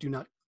number, but do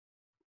not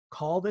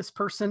call this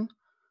person,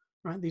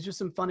 right? These are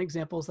some fun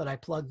examples that I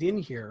plugged in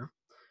here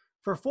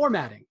for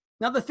formatting.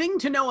 Now, the thing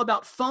to know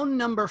about phone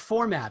number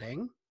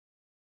formatting,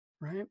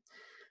 right,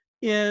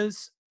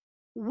 is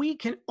we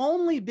can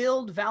only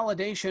build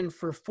validation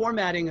for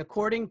formatting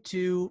according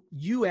to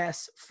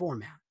US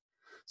format.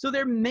 So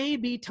there may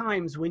be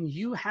times when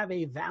you have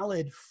a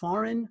valid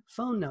foreign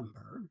phone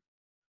number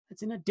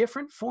that's in a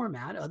different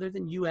format other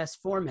than US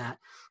format,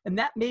 and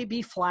that may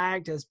be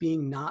flagged as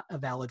being not a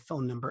valid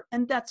phone number,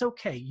 and that's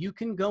okay. You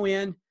can go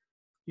in,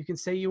 you can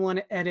say you want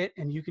to edit,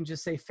 and you can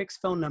just say fix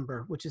phone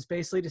number, which is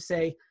basically to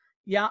say,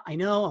 yeah, I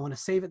know, I want to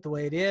save it the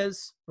way it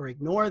is, or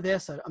ignore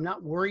this. I'm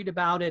not worried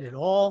about it at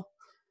all,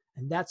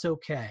 and that's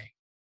okay,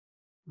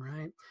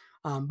 right?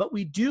 But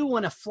we do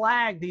want to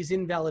flag these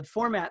invalid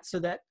formats so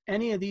that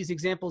any of these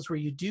examples where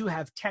you do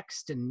have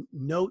text and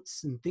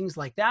notes and things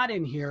like that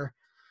in here,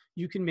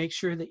 you can make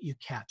sure that you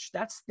catch.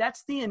 That's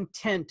the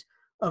intent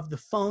of the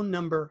phone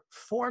number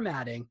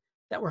formatting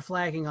that we're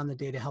flagging on the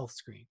data health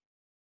screen.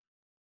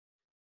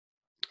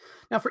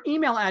 Now for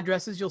email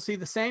addresses, you'll see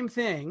the same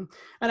thing.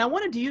 And I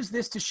wanted to use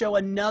this to show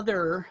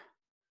another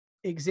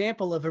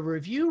example of a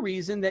review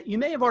reason that you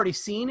may have already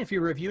seen if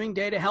you're reviewing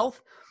data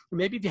health, or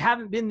maybe if you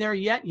haven't been there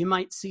yet, you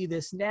might see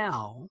this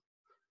now,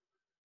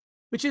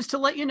 which is to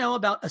let you know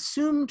about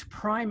assumed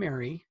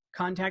primary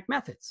contact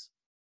methods,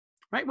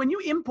 right? When you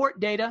import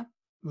data,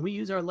 when we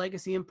use our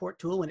legacy import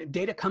tool, when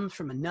data comes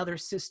from another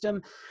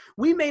system,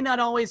 we may not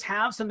always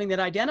have something that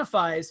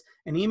identifies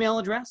an email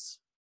address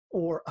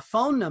or a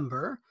phone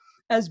number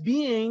as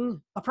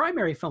being a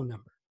primary phone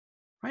number,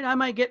 right? I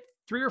might get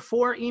 3 or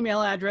 4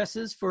 email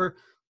addresses for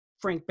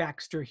Frank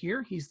Baxter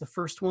here. He's the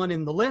first one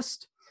in the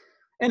list.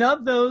 And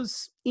of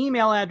those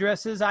email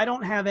addresses, I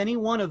don't have any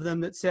one of them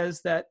that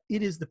says that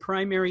it is the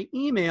primary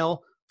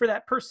email for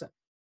that person.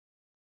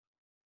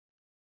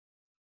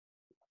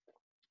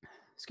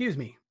 Excuse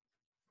me.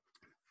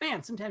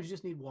 Man, sometimes you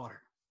just need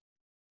water.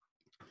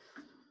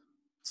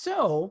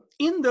 So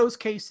in those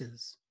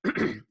cases,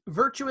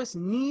 Virtuous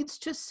needs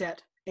to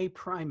set a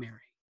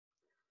primary.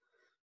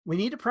 We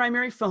need a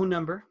primary phone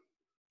number.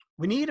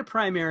 We need a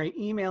primary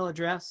email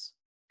address.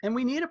 And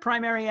we need a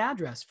primary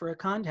address for a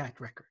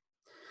contact record.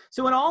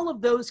 So in all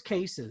of those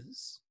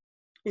cases,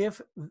 if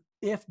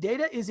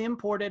data is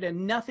imported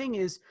and nothing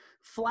is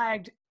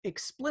flagged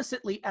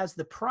explicitly as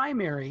the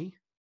primary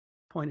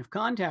point of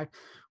contact,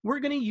 we're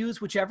going to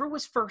use whichever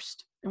was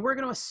first, and we're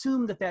going to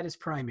assume that that is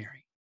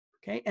primary.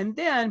 Okay, and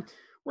then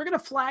we're going to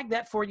flag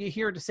that for you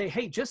here to say,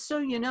 hey, just so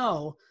you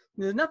know,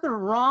 there's nothing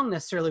wrong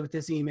necessarily with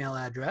this email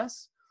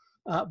address,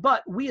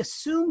 but we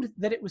assumed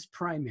that it was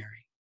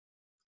primary.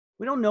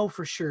 We don't know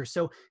for sure.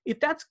 So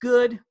if that's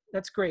good,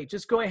 that's great.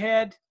 Just go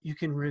ahead, you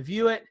can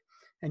review it,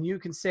 and you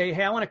can say,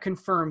 hey, I want to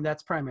confirm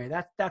that's primary.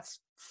 That's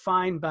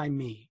fine by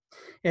me.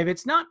 If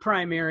it's not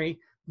primary,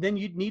 then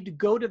you'd need to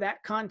go to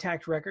that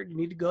contact record. You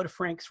need to go to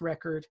Frank's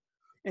record,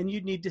 and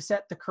you'd need to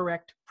set the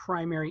correct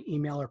primary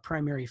email or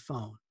primary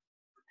phone.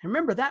 And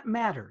remember, that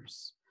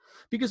matters.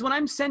 Because when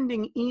I'm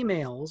sending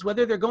emails,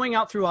 whether they're going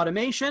out through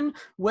automation,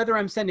 whether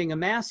I'm sending a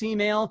mass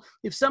email,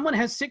 if someone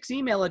has 6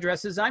 email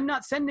addresses, I'm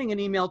not sending an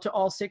email to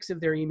all 6 of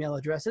their email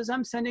addresses.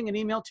 I'm sending an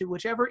email to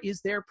whichever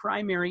is their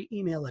primary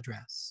email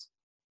address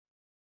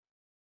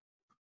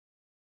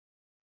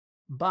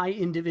by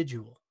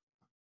individual.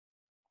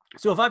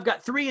 So if I've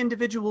got 3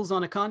 individuals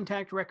on a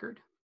contact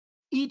record,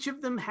 each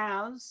of them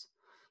has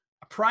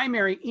a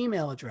primary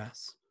email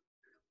address.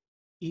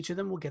 Each of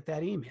them will get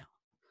that email.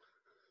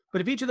 But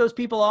if each of those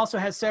people also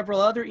has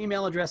several other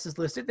email addresses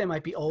listed, they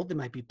might be old, they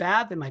might be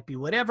bad, they might be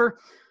whatever,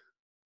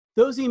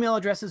 those email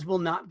addresses will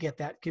not get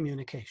that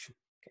communication.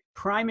 Okay.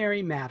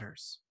 Primary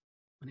matters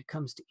when it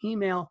comes to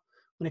email,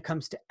 when it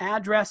comes to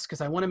address,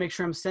 because I want to make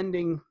sure I'm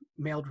sending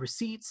mailed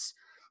receipts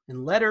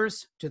and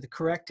letters to the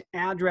correct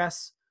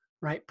address,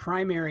 right?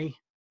 Primary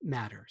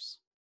matters.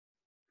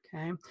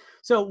 Okay,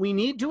 so we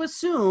need to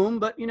assume,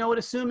 but you know what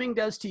assuming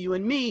does to you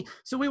and me,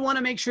 so we want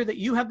to make sure that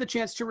you have the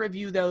chance to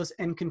review those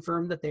and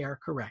confirm that they are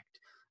correct.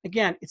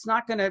 Again, it's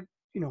not going to,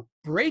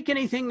 break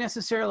anything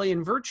necessarily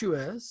in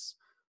Virtuous,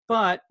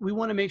 but we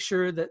want to make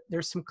sure that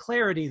there's some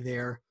clarity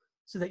there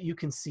so that you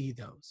can see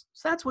those.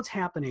 So that's what's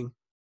happening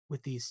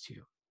with these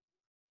two.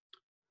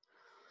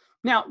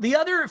 Now, the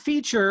other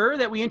feature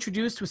that we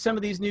introduced with some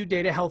of these new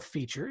data health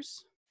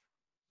features,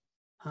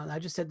 I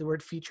just said the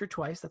word feature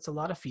twice. That's a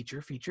lot of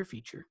feature.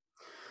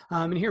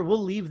 And here,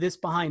 we'll leave this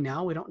behind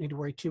now. We don't need to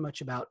worry too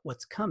much about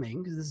what's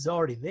coming because this is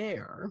already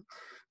there.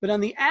 But on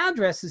the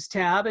addresses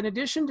tab, in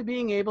addition to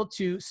being able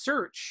to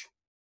search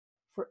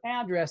for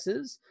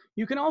addresses,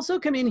 you can also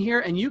come in here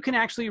and you can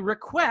actually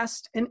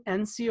request an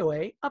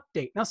NCOA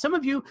update. Now, some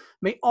of you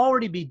may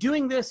already be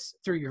doing this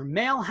through your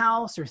mail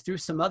house or through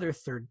some other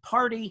third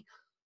party.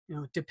 You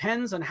know, it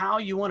depends on how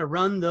you want to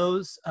run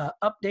those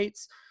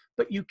updates,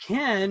 but you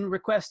can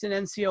request an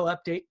NCO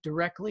update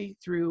directly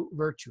through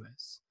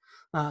Virtuous.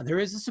 There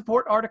is a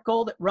support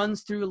article that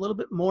runs through a little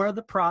bit more of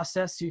the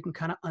process so you can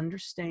kind of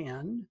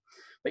understand,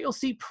 but you'll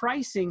see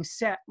pricing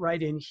set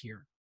right in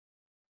here.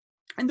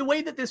 And the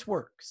way that this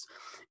works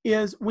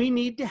is we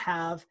need to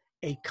have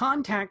a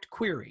contact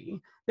query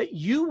that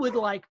you would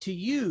like to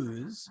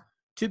use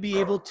to be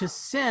able to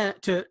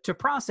send to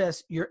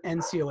process your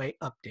NCOA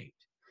update.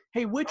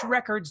 Hey, which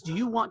records do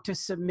you want to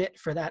submit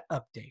for that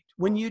update?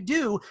 When you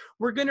do,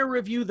 we're going to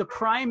review the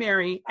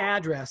primary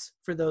address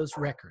for those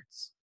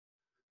records.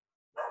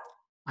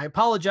 I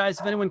apologize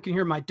if anyone can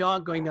hear my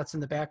dog going nuts in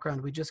the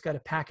background. We just got a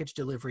package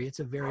delivery. It's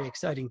a very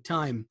exciting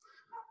time.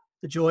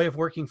 The joy of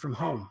working from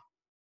home.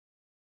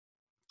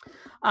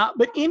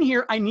 But in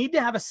here, I need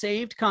to have a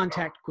saved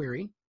contact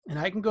query, and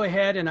I can go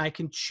ahead and I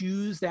can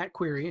choose that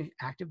query,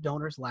 active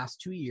donors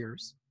last 2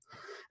 years.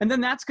 And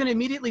then that's going to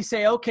immediately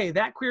say, okay,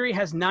 that query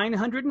has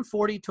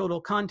 940 total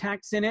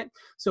contacts in it.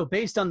 So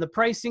based on the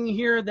pricing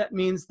here, that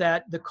means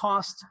that the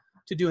cost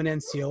to do an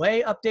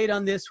NCOA update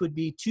on this would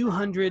be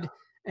 $295.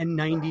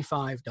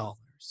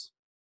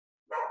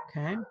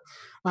 Okay.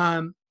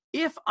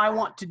 If I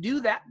want to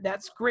do that,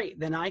 that's great.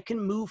 Then I can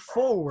move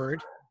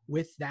forward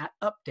with that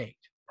update.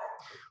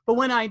 But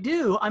when I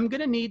do, I'm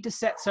going to need to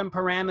set some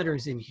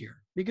parameters in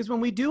here, because when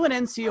we do an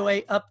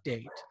NCOA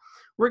update,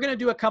 we're going to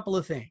do a couple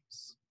of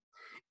things.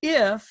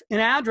 If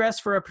an address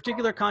for a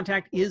particular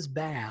contact is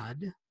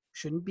bad,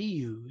 shouldn't be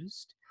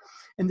used,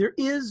 and there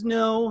is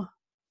no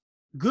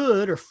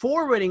good or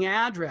forwarding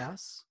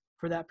address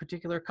for that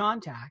particular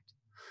contact,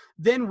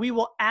 then we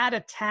will add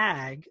a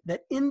tag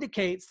that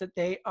indicates that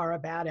they are a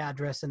bad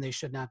address and they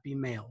should not be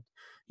mailed.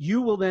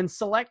 You will then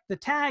select the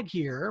tag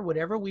here,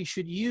 whatever we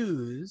should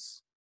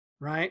use,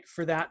 right,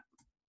 for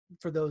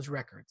those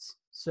records.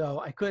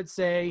 So I could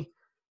say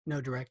no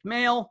direct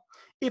mail.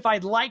 If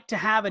I'd like to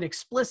have an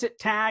explicit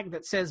tag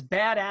that says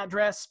bad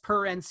address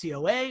per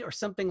NCOA or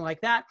something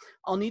like that,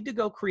 I'll need to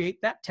go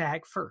create that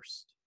tag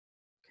first.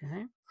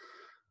 Okay.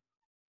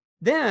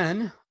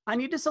 Then I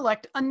need to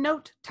select a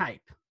note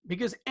type,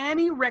 because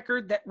any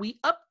record that we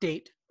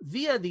update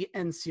via the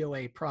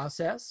NCOA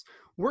process,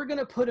 we're going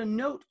to put a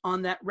note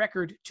on that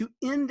record to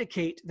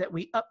indicate that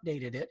we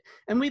updated it.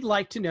 And we'd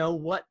like to know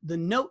what the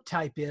note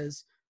type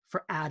is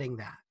for adding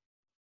that.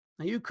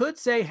 Now you could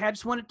say, hey, I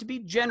just want it to be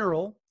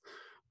general.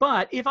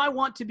 But if I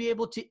want to be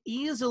able to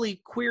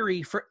easily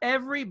query for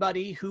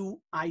everybody who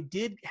I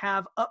did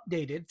have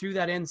updated through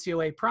that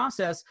NCOA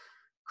process,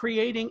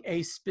 creating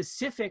a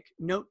specific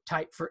note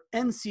type for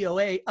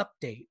NCOA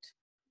update,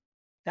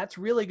 that's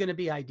really going to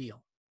be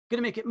ideal. Going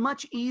to make it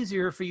much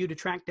easier for you to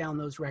track down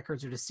those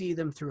records or to see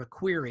them through a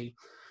query.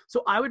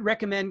 So I would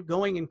recommend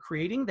going and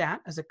creating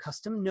that as a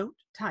custom note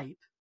type,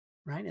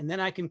 right? And then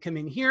I can come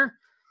in here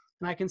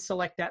and I can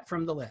select that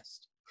from the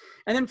list.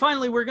 And then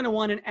finally, we're going to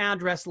want an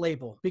address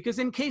label, because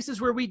in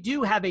cases where we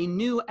do have a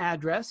new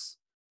address,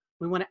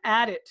 we want to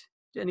add it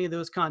to any of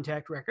those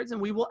contact records, and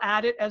we will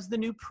add it as the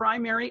new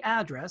primary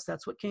address.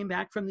 That's what came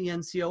back from the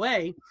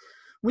NCOA.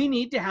 We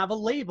need to have a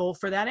label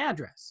for that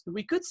address.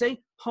 We could say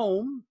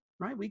home,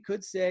 right? We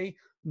could say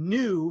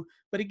new,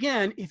 but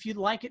again, if you'd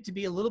like it to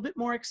be a little bit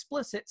more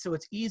explicit so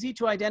it's easy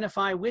to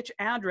identify which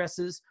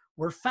addresses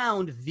were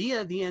found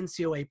via the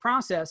NCOA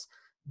process,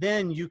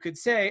 then you could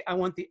say, I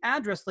want the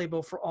address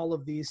label for all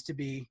of these to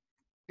be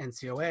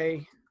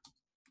NCOA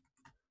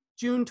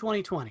June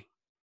 2020.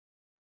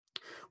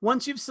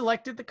 Once you've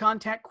selected the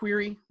contact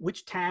query,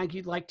 which tag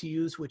you'd like to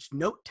use, which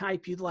note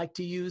type you'd like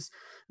to use,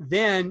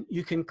 then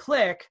you can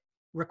click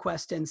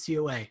Request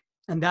NCOA,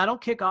 and that'll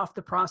kick off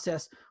the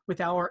process with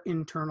our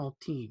internal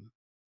team.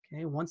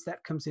 Okay, once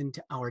that comes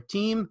into our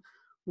team,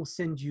 we'll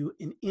send you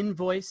an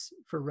invoice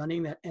for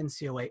running that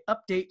NCOA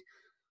update,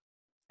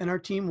 and our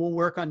team will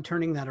work on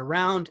turning that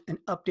around and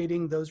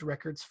updating those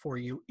records for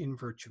you in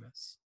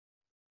Virtuous.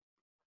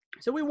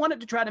 So we wanted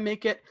to try to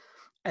make it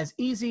as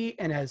easy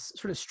and as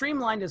sort of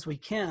streamlined as we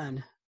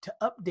can to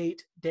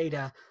update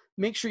data,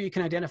 make sure you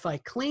can identify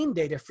clean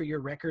data for your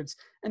records,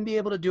 and be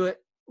able to do it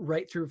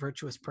right through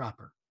Virtuous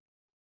proper.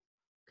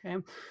 Okay,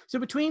 so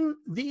between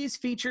these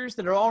features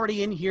that are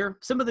already in here,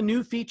 some of the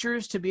new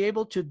features to be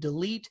able to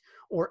delete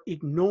or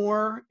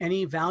ignore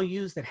any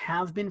values that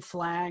have been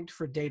flagged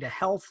for data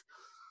health,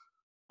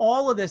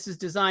 all of this is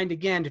designed,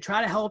 again, to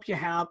try to help you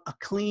have a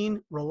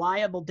clean,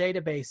 reliable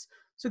database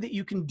so that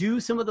you can do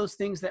some of those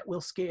things that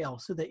will scale,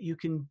 so that you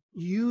can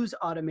use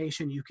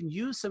automation, you can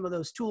use some of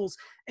those tools,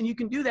 and you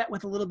can do that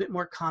with a little bit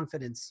more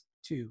confidence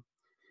too.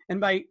 And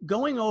by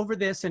going over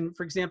this, and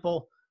for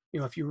example,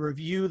 if you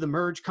review the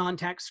merge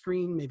contact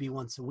screen maybe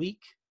once a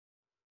week,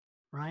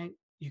 right?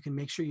 You can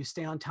make sure you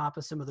stay on top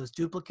of some of those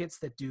duplicates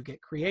that do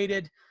get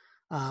created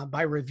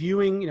by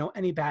reviewing,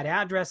 any bad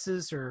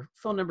addresses or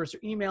phone numbers or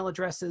email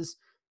addresses.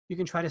 you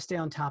can try to stay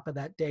on top of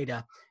that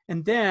data.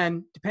 And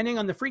then depending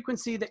on the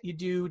frequency that you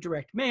do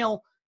direct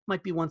mail,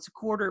 might be once a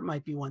quarter, it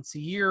might be once a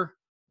year,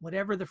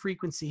 whatever the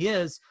frequency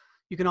is,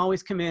 you can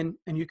always come in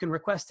and you can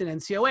request an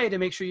NCOA to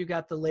make sure you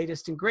got the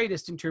latest and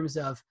greatest in terms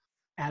of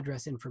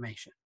address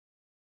information.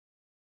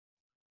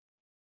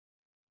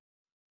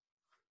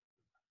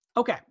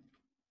 Okay.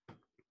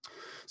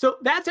 So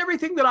that's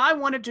everything that I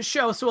wanted to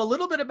show. So a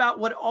little bit about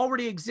what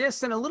already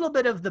exists and a little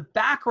bit of the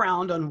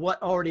background on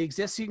what already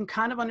exists, so you can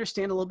kind of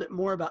understand a little bit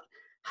more about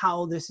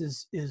how this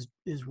is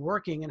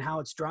working and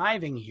how it's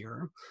driving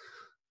here.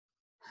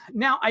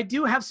 Now, I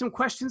do have some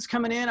questions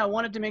coming in. I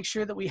wanted to make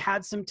sure that we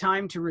had some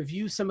time to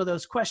review some of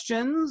those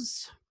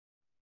questions.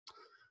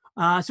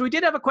 So we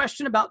did have a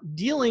question about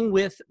dealing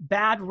with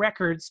bad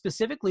records,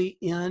 specifically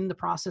in the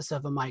process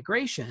of a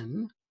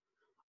migration.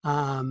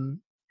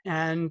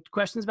 And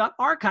questions about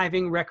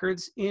archiving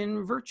records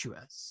in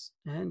Virtuous.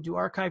 And do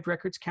archived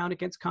records count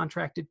against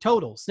contracted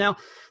totals? Now,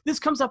 this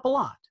comes up a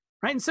lot,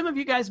 right? And some of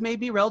you guys may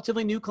be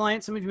relatively new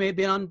clients. Some of you may have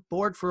been on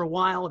board for a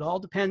while. It all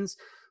depends.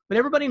 But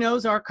everybody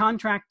knows our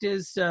contract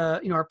is,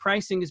 our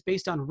pricing is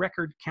based on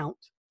record count.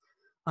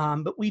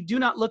 But we do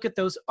not look at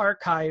those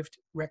archived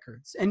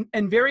records.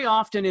 And very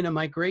often in a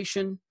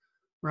migration,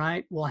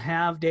 right, we'll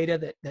have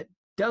data that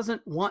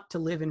doesn't want to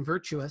live in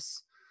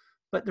Virtuous.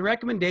 But the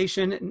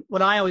recommendation, and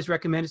what I always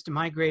recommend, is to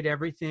migrate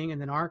everything and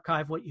then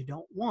archive what you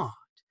don't want.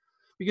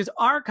 Because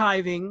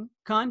archiving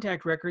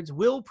contact records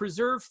will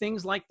preserve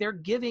things like their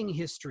giving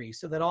history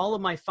so that all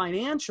of my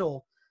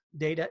financial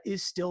data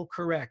is still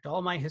correct.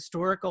 All my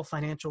historical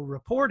financial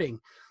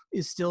reporting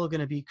is still going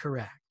to be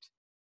correct,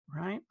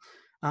 right?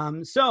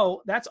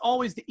 So that's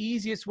always the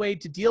easiest way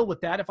to deal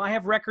with that. If I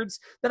have records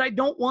that I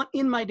don't want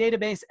in my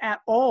database at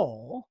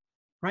all,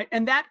 right?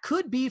 And that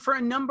could be for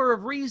a number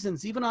of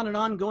reasons, even on an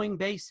ongoing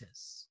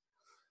basis.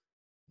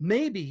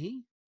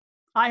 Maybe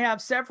I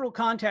have several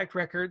contact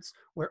records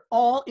where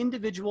all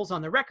individuals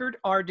on the record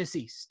are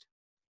deceased,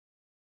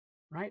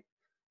 right?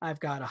 I've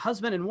got a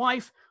husband and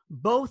wife,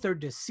 both are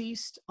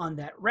deceased on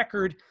that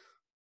record.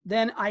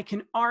 Then I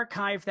can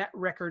archive that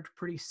record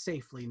pretty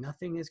safely.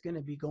 Nothing is going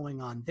to be going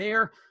on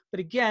there. But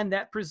again,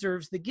 that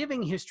preserves the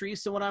giving history.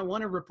 So when I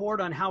want to report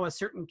on how a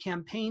certain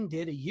campaign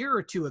did a year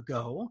or two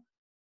ago,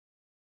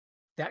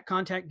 that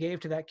contact gave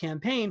to that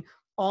campaign,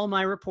 all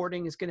my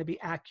reporting is going to be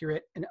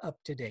accurate and up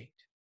to date.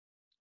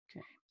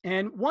 Okay.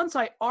 And once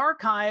I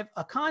archive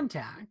a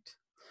contact,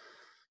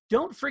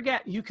 don't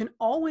forget, you can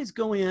always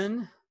go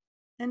in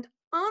and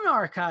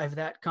unarchive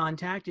that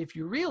contact if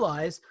you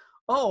realize,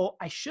 oh,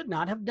 I should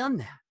not have done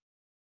that,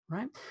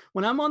 right?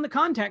 When I'm on the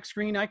contact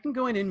screen, I can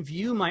go in and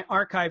view my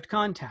archived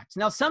contacts.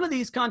 Now, some of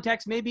these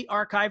contacts may be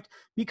archived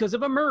because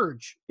of a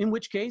merge, in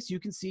which case you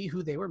can see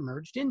who they were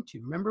merged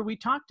into. Remember, we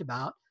talked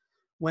about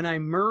when I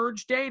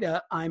merge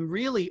data, I'm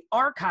really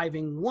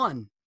archiving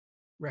one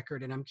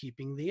record and I'm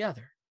keeping the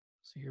other.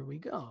 So here we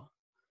go,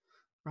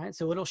 right?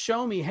 So it'll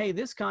show me, hey,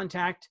 this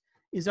contact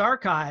is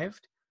archived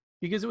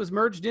because it was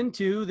merged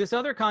into this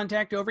other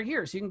contact over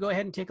here. So you can go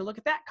ahead and take a look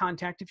at that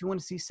contact if you want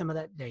to see some of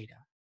that data.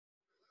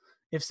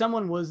 If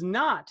someone was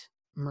not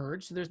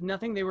merged, so there's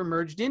nothing they were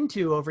merged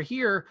into over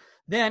here,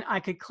 then I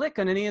could click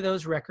on any of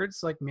those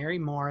records like Mary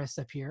Morris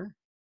up here.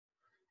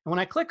 And when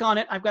I click on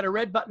it, I've got a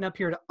red button up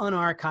here to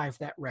unarchive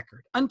that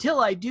record. Until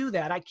I do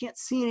that, I can't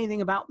see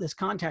anything about this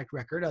contact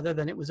record other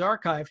than it was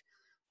archived.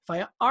 If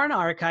I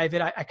unarchive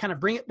it, I kind of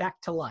bring it back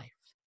to life,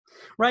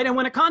 right? And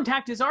when a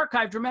contact is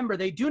archived, remember,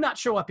 they do not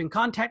show up in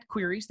contact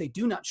queries. They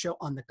do not show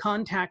on the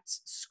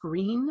contacts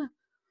screen.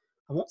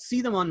 I won't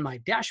see them on my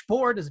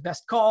dashboard as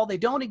best call. They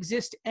don't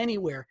exist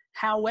anywhere.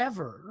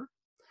 However,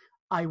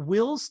 I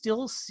will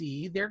still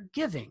see their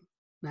giving.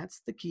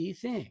 That's the key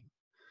thing.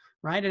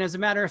 Right? And as a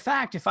matter of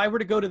fact, if I were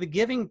to go to the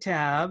Giving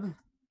tab,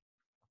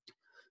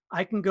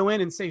 I can go in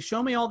and say,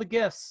 show me all the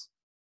gifts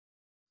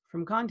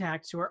from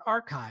contacts who are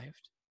archived.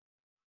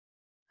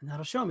 And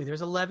that'll show me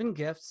there's 11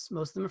 gifts.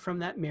 Most of them are from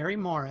that Mary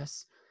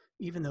Morris,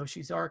 even though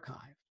she's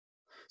archived.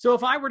 So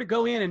if I were to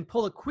go in and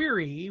pull a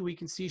query, we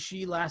can see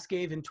she last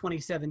gave in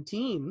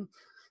 2017.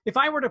 If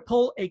I were to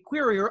pull a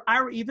query, or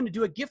I were even to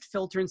do a gift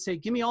filter and say,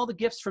 give me all the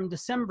gifts from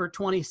December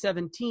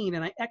 2017,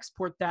 and I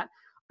export that,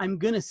 I'm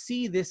going to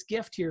see this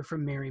gift here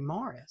from Mary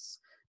Morris,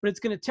 but it's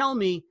going to tell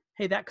me,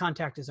 hey, that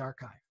contact is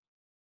archived,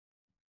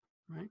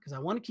 right? Because I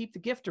want to keep the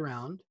gift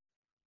around.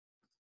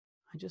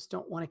 I just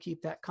don't want to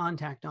keep that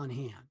contact on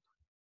hand.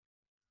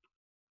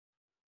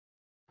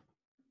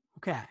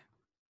 Okay.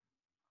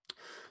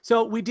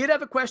 So we did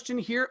have a question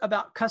here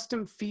about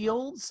custom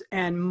fields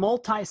and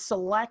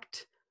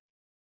multi-select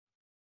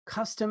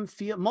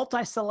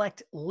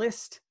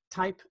list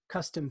type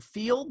custom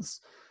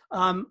fields.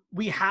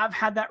 We have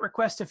had that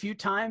request a few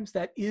times.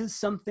 That is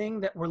something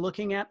that we're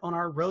looking at on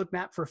our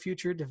roadmap for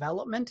future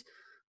development,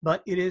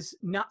 but it is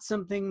not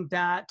something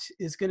that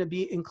is going to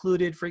be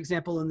included, for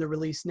example, in the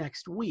release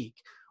next week.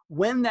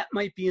 When that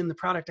might be in the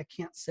product, I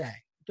can't say.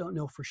 Don't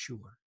know for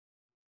sure.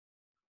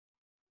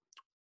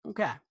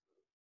 Okay.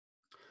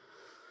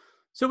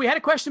 So we had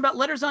a question about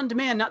letters on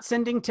demand, not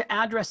sending to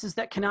addresses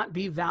that cannot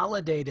be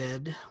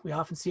validated. We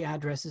often see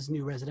addresses,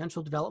 new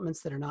residential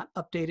developments that are not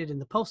updated in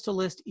the postal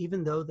list,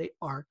 even though they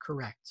are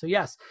correct. So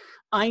yes,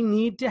 I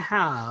need to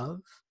have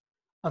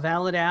a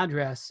valid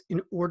address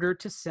in order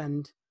to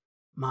send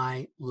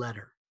my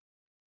letter.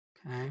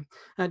 Okay.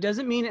 Now, it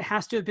doesn't mean it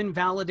has to have been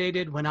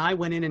validated when I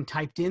went in and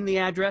typed in the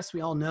address.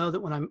 We all know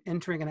that when I'm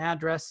entering an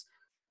address,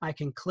 I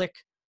can click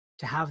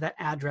to have that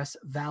address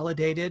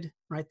validated,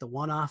 right? The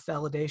one-off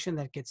validation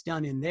that gets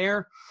done in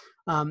there.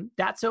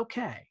 That's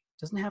okay.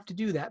 Doesn't have to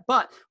do that.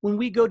 But when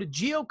we go to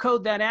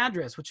geocode that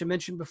address, which I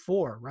mentioned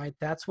before, right?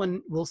 That's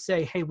when we'll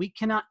say, hey, we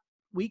cannot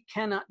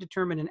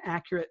determine an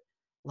accurate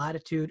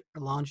latitude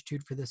or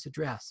longitude for this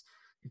address.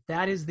 If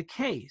that is the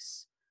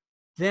case,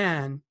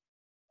 then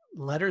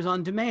letters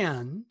on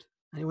demand,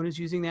 anyone who's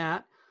using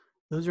that,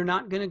 those are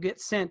not going to get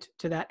sent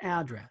to that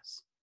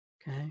address,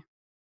 okay?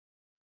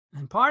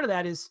 And part of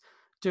that is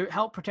to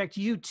help protect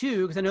you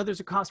too, because I know there's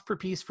a cost per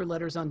piece for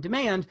letters on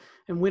demand,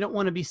 and we don't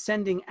want to be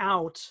sending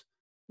out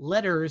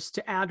letters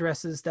to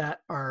addresses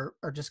that are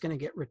just going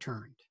to get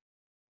returned.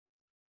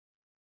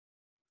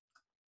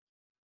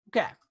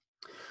 Okay.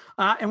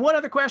 And what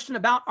other question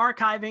about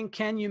archiving?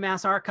 Can you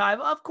mass archive?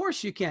 Of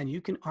course you can. You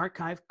can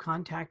archive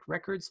contact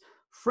records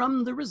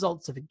from the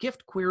results of a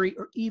gift query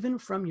or even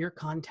from your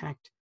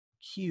contact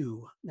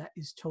queue. That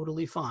is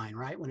totally fine,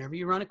 right? Whenever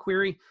you run a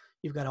query,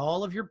 you've got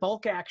all of your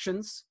bulk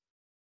actions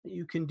that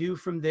you can do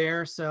from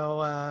there. So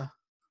I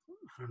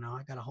don't know,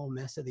 I got a whole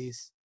mess of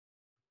these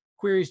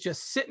queries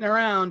just sitting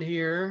around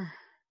here.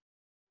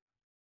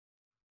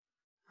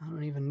 I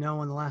don't even know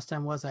when the last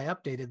time was I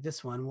updated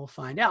this one. We'll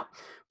find out.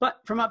 But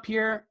from up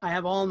here, I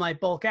have all my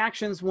bulk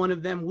actions. One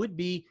of them would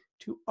be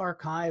to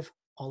archive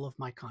all of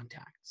my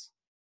contacts.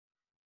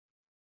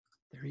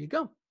 There you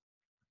go.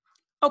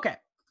 Okay.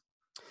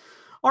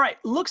 All right.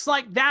 Looks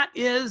like that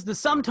is the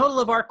sum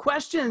total of our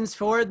questions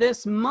for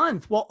this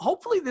month. Well,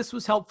 hopefully this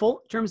was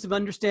helpful in terms of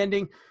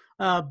understanding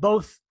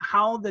both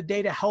how the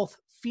data health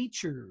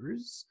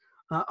features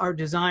are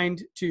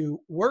designed to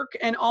work,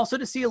 and also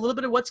to see a little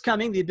bit of what's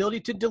coming, the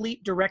ability to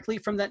delete directly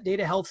from that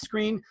data health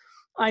screen.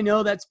 I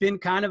know that's been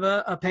kind of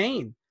a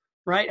pain,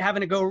 right?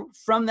 Having to go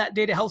from that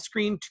data health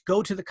screen to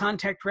go to the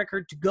contact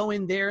record, to go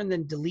in there and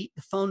then delete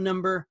the phone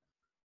number.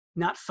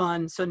 Not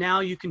fun. So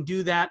now you can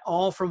do that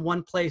all from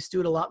one place,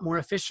 do it a lot more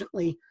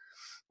efficiently.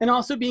 And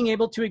also being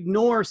able to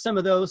ignore some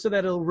of those so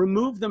that it'll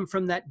remove them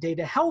from that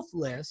data health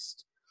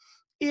list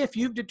if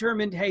you've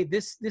determined, hey,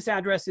 this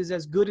address is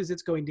as good as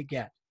it's going to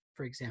get,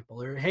 for example,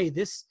 or hey,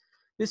 this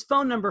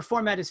phone number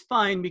format is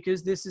fine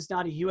because this is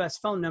not a US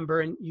phone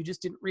number and you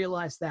just didn't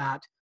realize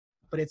that,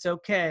 but it's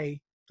okay.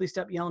 Please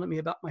stop yelling at me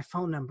about my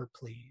phone number,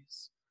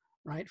 please,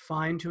 right?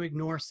 Fine to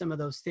ignore some of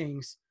those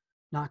things.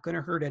 Not going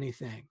to hurt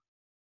anything.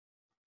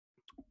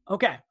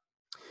 Okay.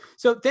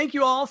 So thank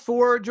you all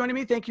for joining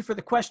me. Thank you for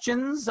the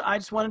questions. I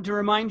just wanted to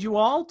remind you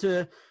all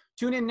to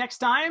tune in next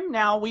time.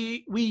 Now,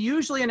 we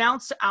usually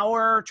announce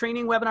our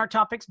training webinar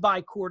topics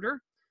by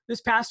quarter.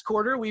 This past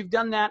quarter, we've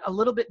done that a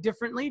little bit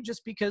differently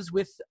just because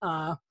with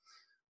the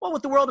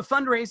world of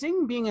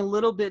fundraising being a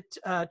little bit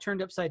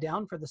turned upside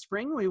down for the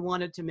spring, we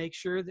wanted to make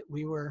sure that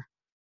we were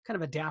kind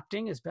of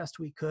adapting as best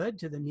we could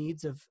to the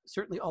needs of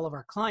certainly all of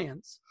our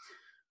clients.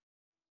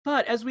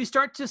 But as we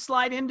start to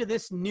slide into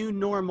this new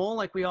normal,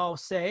 like we all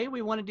say,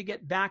 we wanted to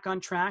get back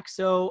on track.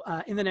 So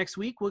in the next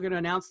week, we're going to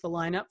announce the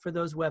lineup for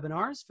those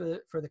webinars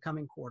for the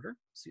coming quarter.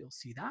 So you'll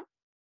see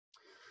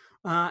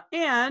that.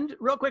 And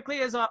real quickly,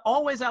 as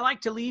always, I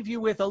like to leave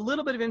you with a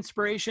little bit of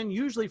inspiration,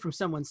 usually from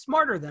someone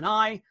smarter than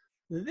I.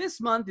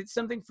 This month, it's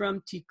something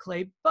from T.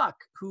 Clay Buck,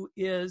 who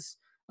is,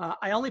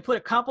 I only put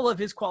a couple of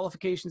his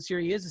qualifications here.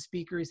 He is a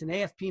speaker. He's an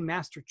AFP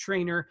master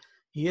trainer.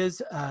 He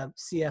is a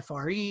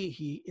CFRE.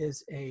 He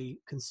is a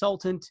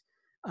consultant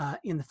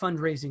in the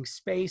fundraising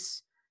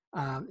space.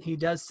 He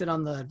does sit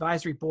on the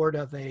advisory board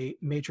of a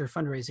major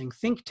fundraising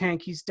think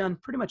tank. He's done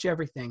pretty much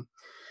everything.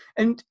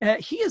 And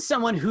he is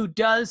someone who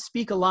does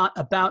speak a lot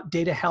about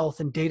data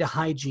health and data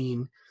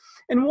hygiene.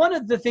 And one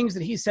of the things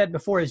that he said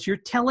before is, you're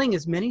telling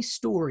as many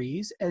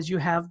stories as you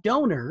have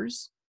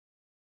donors.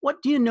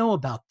 What do you know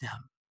about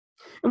them?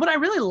 And what I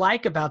really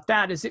like about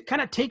that is it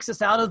kind of takes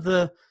us out of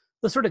the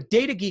sort of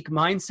data geek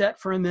mindset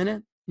for a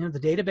minute, you know, the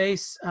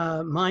database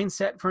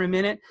mindset for a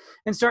minute,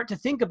 and start to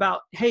think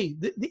about, hey,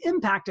 the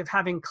impact of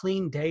having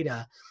clean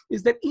data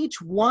is that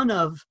each one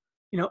of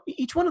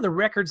the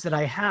records that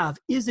I have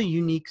is a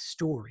unique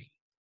story,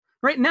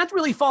 right? And that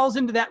really falls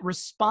into that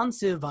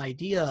responsive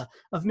idea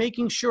of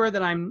making sure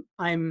that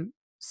I'm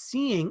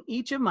seeing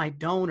each of my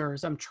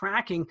donors, I'm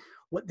tracking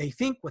what they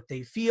think, what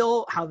they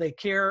feel, how they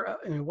care,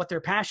 what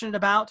they're passionate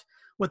about,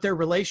 what their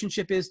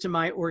relationship is to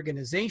my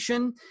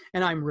organization,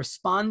 and I'm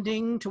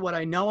responding to what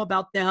I know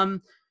about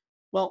them.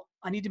 Well,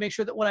 I need to make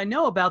sure that what I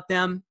know about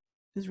them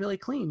is really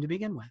clean to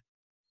begin with.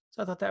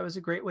 So I thought that was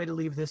a great way to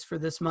leave this for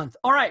this month.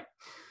 All right.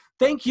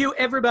 Thank you,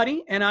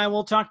 everybody, and I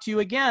will talk to you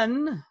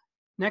again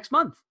next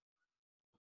month.